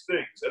of these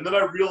things. And then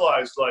I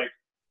realized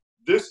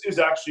this is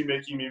actually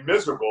making me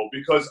miserable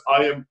because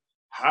I am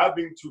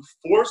having to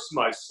force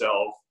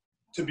myself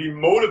to be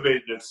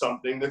motivated at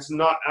something that's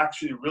not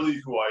actually really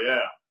who I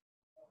am.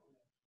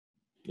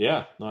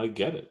 Yeah, no, I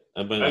get it.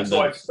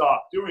 So I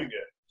stopped doing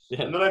it.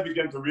 Yeah. And then I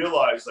began to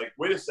realize,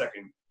 wait a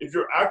second, if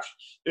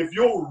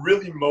you're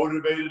really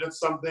motivated at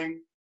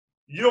something,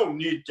 you don't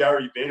need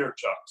Gary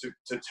Vaynerchuk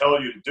to tell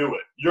you to do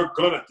it. You're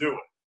going to do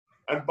it.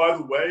 And by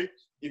the way,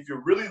 if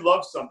you really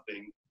love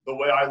something the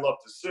way I love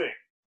to sing,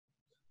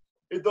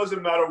 it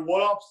doesn't matter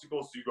what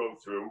obstacles you go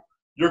through,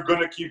 you're going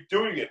to keep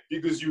doing it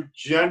because you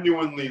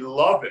genuinely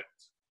love it.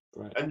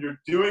 Right. And you're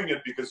doing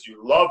it because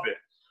you love it.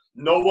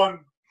 No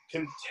one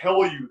can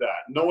tell you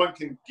that. No one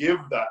can give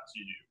that to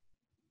you.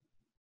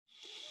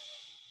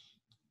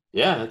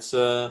 Yeah, it's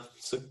a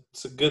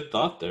good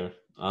thought there.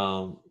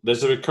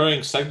 There's a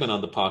recurring segment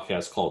on the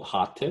podcast called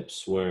Hot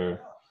Tips,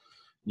 where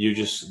you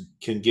just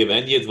can give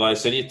any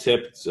advice, any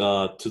tip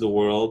to the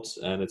world,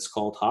 and it's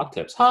called Hot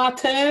Tips. Hot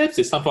Tips!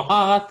 It's time for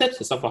Hot Tips!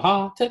 It's time for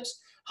Hot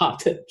Tips! Hot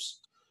Tips!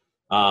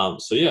 So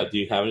yeah, do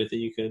you have anything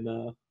you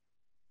can...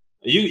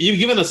 You've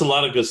given us a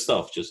lot of good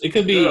stuff. Just it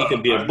can be a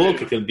book,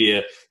 it can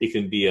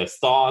be a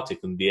thought, it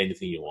can be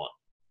anything you want.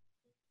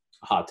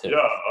 A hot tip.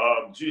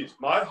 Yeah,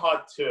 my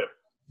hot tip.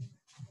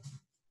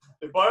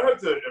 If I had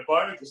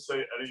to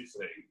say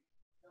anything,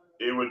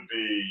 it would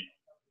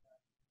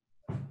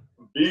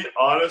be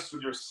honest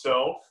with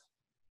yourself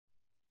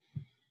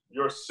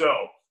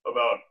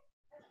about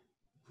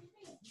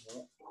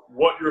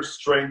what your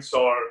strengths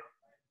are,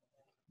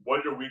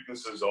 what your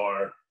weaknesses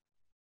are.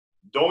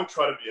 Don't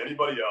try to be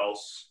anybody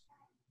else.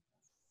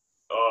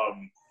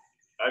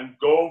 And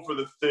go for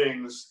the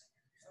things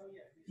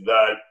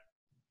that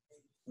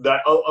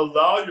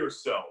allow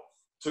yourself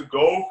to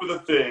go for the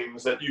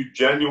things that you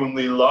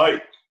genuinely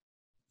like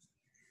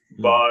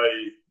by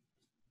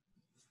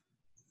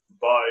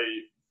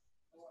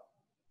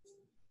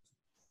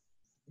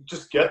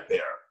just get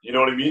there. You know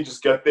what I mean?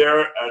 Just get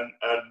there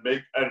and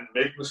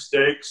make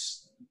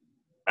mistakes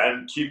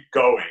and keep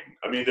going.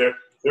 I mean,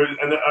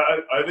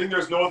 I think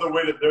there's no other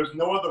way to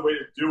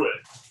do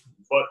it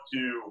but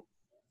to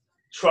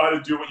try to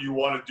do what you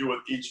want to do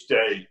with each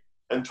day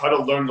and try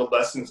to learn the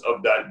lessons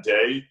of that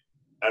day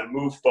and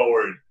move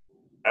forward.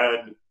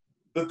 And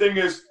the thing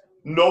is,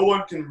 no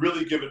one can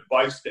really give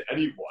advice to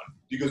anyone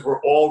because we're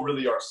all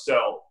really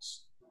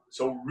ourselves.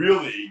 So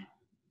really,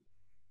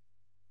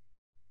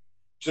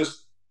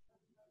 just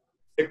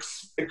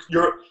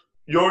you're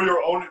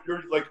your own.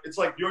 It's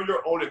like you're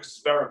your own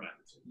experiment.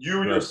 You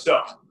Right.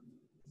 yourself.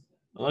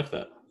 I like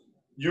that.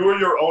 You are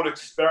your own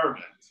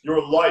experiment.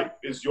 Your life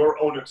is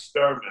your own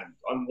experiment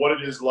on what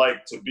it is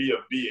like to be a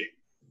being.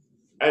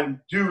 And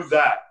do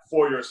that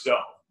for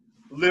yourself.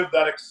 Live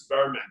that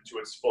experiment to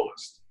its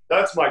fullest.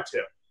 That's my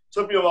tip.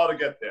 Took me a while to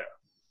get there.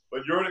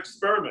 But you're an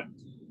experiment.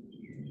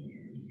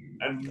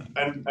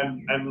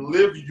 And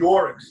live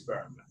your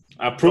experiment.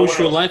 Approach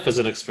your life as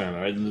an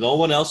experiment, right? No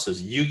one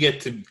else's. You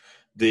get to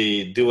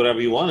do whatever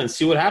you want and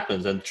see what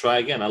happens and try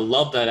again. I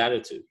love that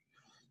attitude.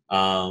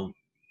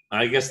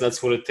 I guess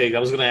that's what it takes. I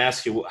was going to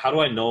ask you, how do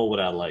I know what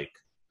I like?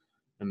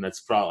 And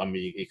that's probably, I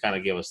mean, you kind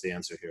of gave us the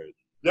answer here.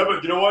 Yeah,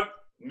 but you know what?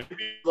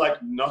 Maybe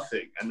like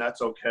nothing, and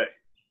that's okay.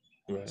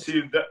 Right.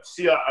 See,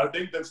 I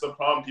think that's the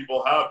problem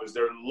people have is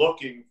they're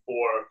looking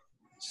for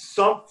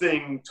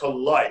something to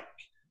like.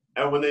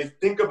 And when they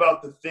think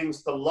about the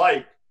things to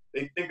like,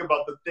 they think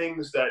about the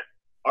things that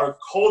our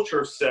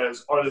culture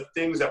says are the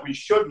things that we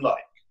should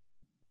like.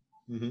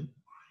 Mm-hmm.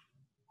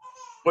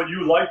 But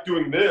you like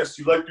doing this.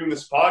 You like doing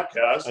this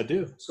podcast. I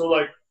do.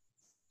 So,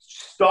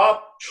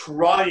 stop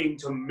trying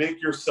to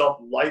make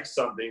yourself like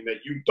something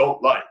that you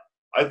don't like.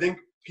 I think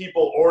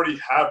people already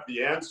have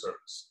the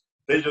answers.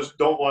 They just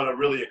don't want to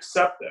really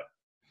accept them.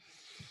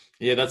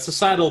 Yeah, that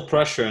societal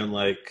pressure, and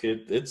like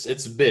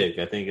it's big.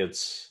 I think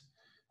it's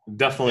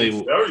definitely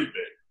It's very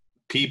big.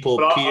 people,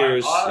 But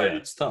peers. Yeah,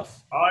 it's tough.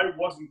 I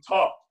wasn't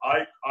tough.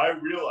 I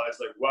realized,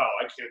 like, wow,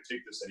 I can't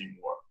take this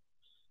anymore.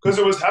 Because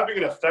it was having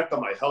an effect on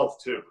my health,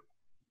 too,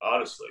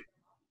 honestly.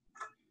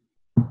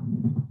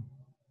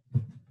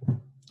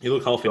 You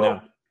look healthy So,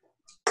 now.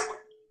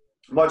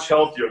 much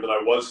healthier than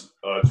I was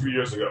 2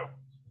 years ago.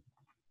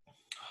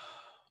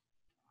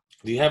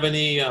 Do you have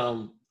any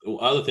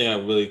other thing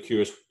I'm really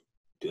curious,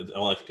 I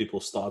like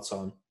people's thoughts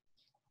on,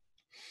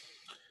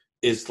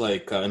 is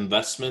like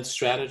investment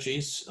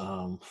strategies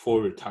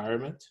for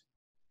retirement?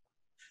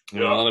 You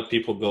know, a lot of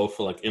people go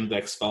for like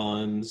index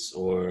funds,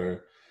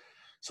 or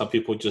some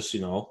people just,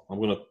 I'm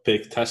going to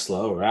pick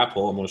Tesla or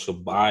Apple. I'm going to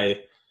buy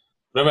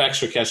whatever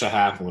extra cash I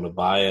have. I'm going to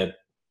buy it.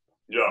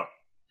 Yeah.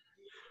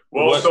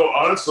 Well, so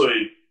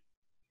honestly,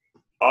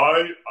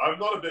 I'm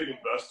not a big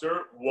investor.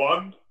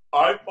 One,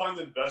 I find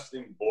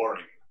investing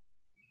boring.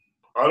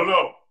 I don't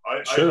know.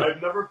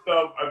 I've never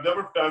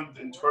found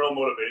internal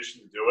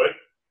motivation to do it.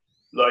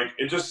 Like,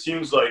 it just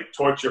seems like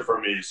torture for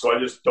me, so I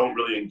just don't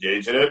really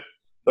engage in it.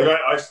 Like,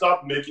 I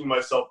stopped making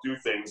myself do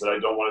things that I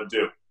don't want to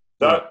do.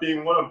 That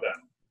being one of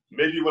them.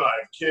 Maybe when I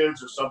have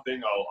kids or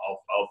something,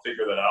 I'll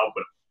figure that out.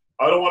 But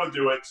I don't want to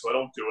do it, so I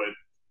don't do it.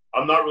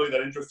 I'm not really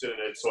that interested in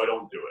it, so I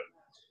don't do it.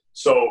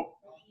 So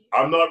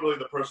I'm not really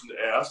the person to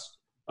ask.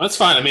 That's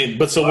fine. I mean,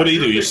 but so what do?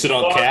 You sit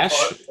on cash?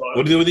 What do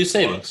you do with your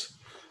savings?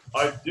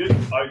 I did.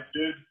 I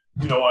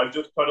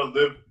just try to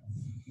live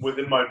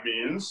within my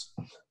means.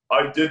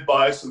 I did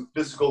buy some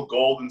physical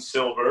gold and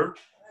silver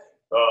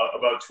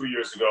about 2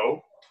 years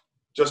ago,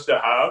 just to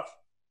have.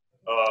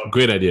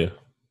 Great idea.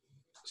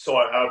 So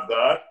I have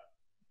that.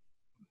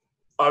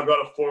 I've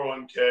got a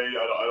 401k.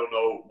 I don't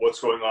know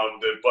what's going on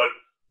with it, but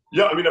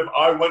yeah, I mean, if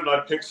I went and I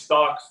picked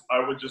stocks, I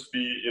would just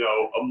be,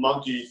 a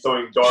monkey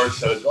throwing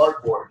darts at a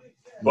dartboard.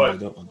 But I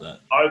don't want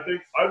that. I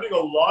think a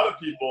lot of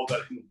people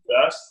that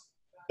invest,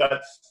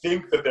 that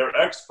think that they're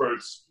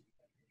experts,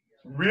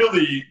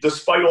 really,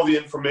 despite all the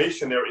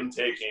information they're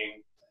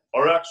intaking,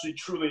 are actually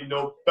truly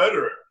no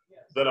better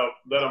than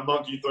a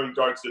monkey throwing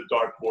darts at a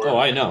dartboard. Oh,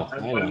 I know.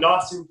 And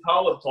Nassim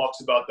Taleb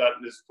talks about that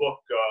in his book,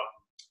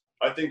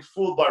 I think,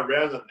 Fooled by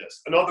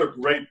Randomness. Another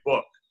great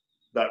book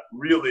that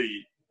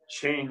really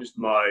changed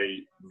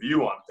my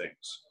view on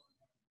things.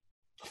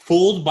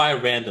 Fooled by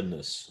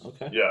Randomness.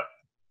 Okay. Yeah.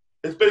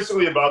 It's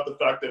basically about the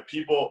fact that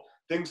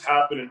things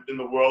happen in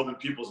the world in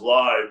people's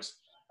lives,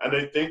 and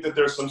they think that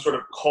there's some sort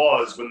of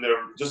cause when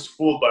they're just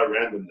fooled by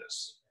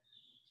randomness.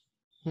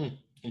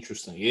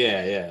 Interesting.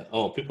 Yeah.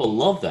 Oh, people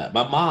love that.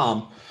 My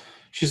mom,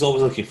 she's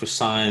always looking for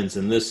signs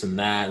and this and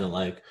that, and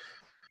like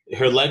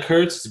her leg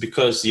hurts. It's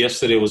because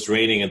yesterday was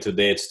raining and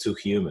today it's too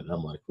humid.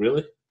 I'm like,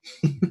 really?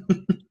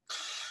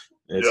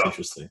 It's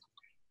interesting.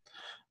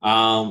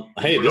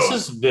 Hey, this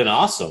has been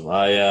awesome.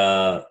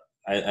 I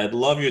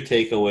love your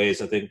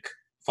takeaways. I think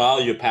follow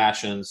your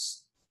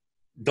passions.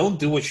 Don't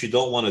do what you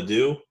don't want to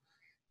do.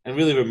 And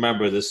really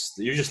remember this,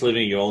 you're just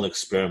living your own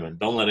experiment.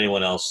 Don't let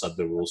anyone else set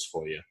the rules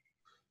for you.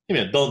 I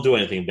mean, don't do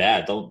anything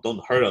bad.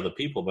 Don't hurt other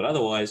people. But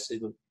otherwise,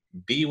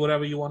 be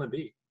whatever you want to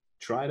be.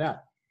 Try it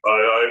out.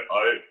 I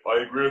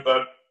agree with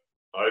that.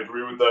 I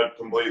agree with that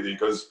completely,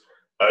 because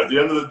at the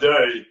end of the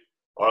day,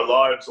 our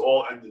lives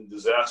all end in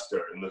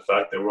disaster, and the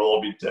fact that we'll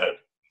all be dead.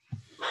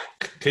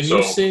 Can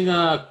you sing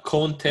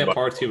Conte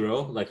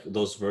Partiro, like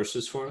those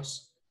verses for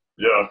us?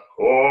 Yeah.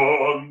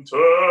 Conte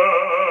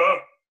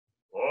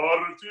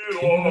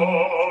Partiro,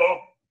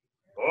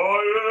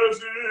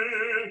 paesi,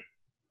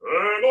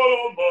 e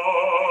non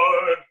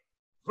mai,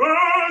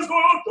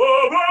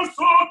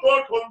 versata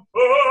con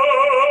te,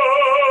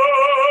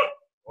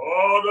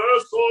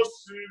 adesso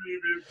si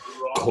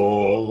vivrà.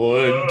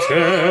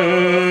 Conte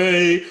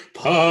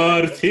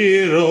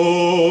Partiro,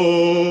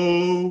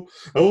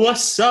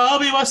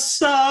 wasabi.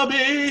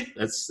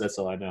 That's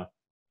all I know.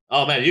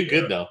 Oh man, you're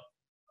good though.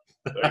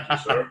 Thank you,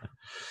 sir.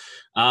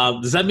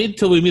 Does that mean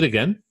till we meet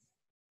again?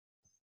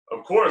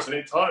 Of course,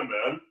 anytime,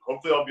 man.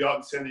 Hopefully I'll be out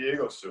in San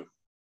Diego soon.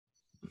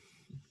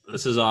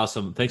 This is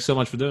awesome. Thanks so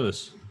much for doing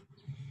this.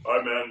 All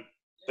right, man.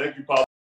 Thank you, Pop.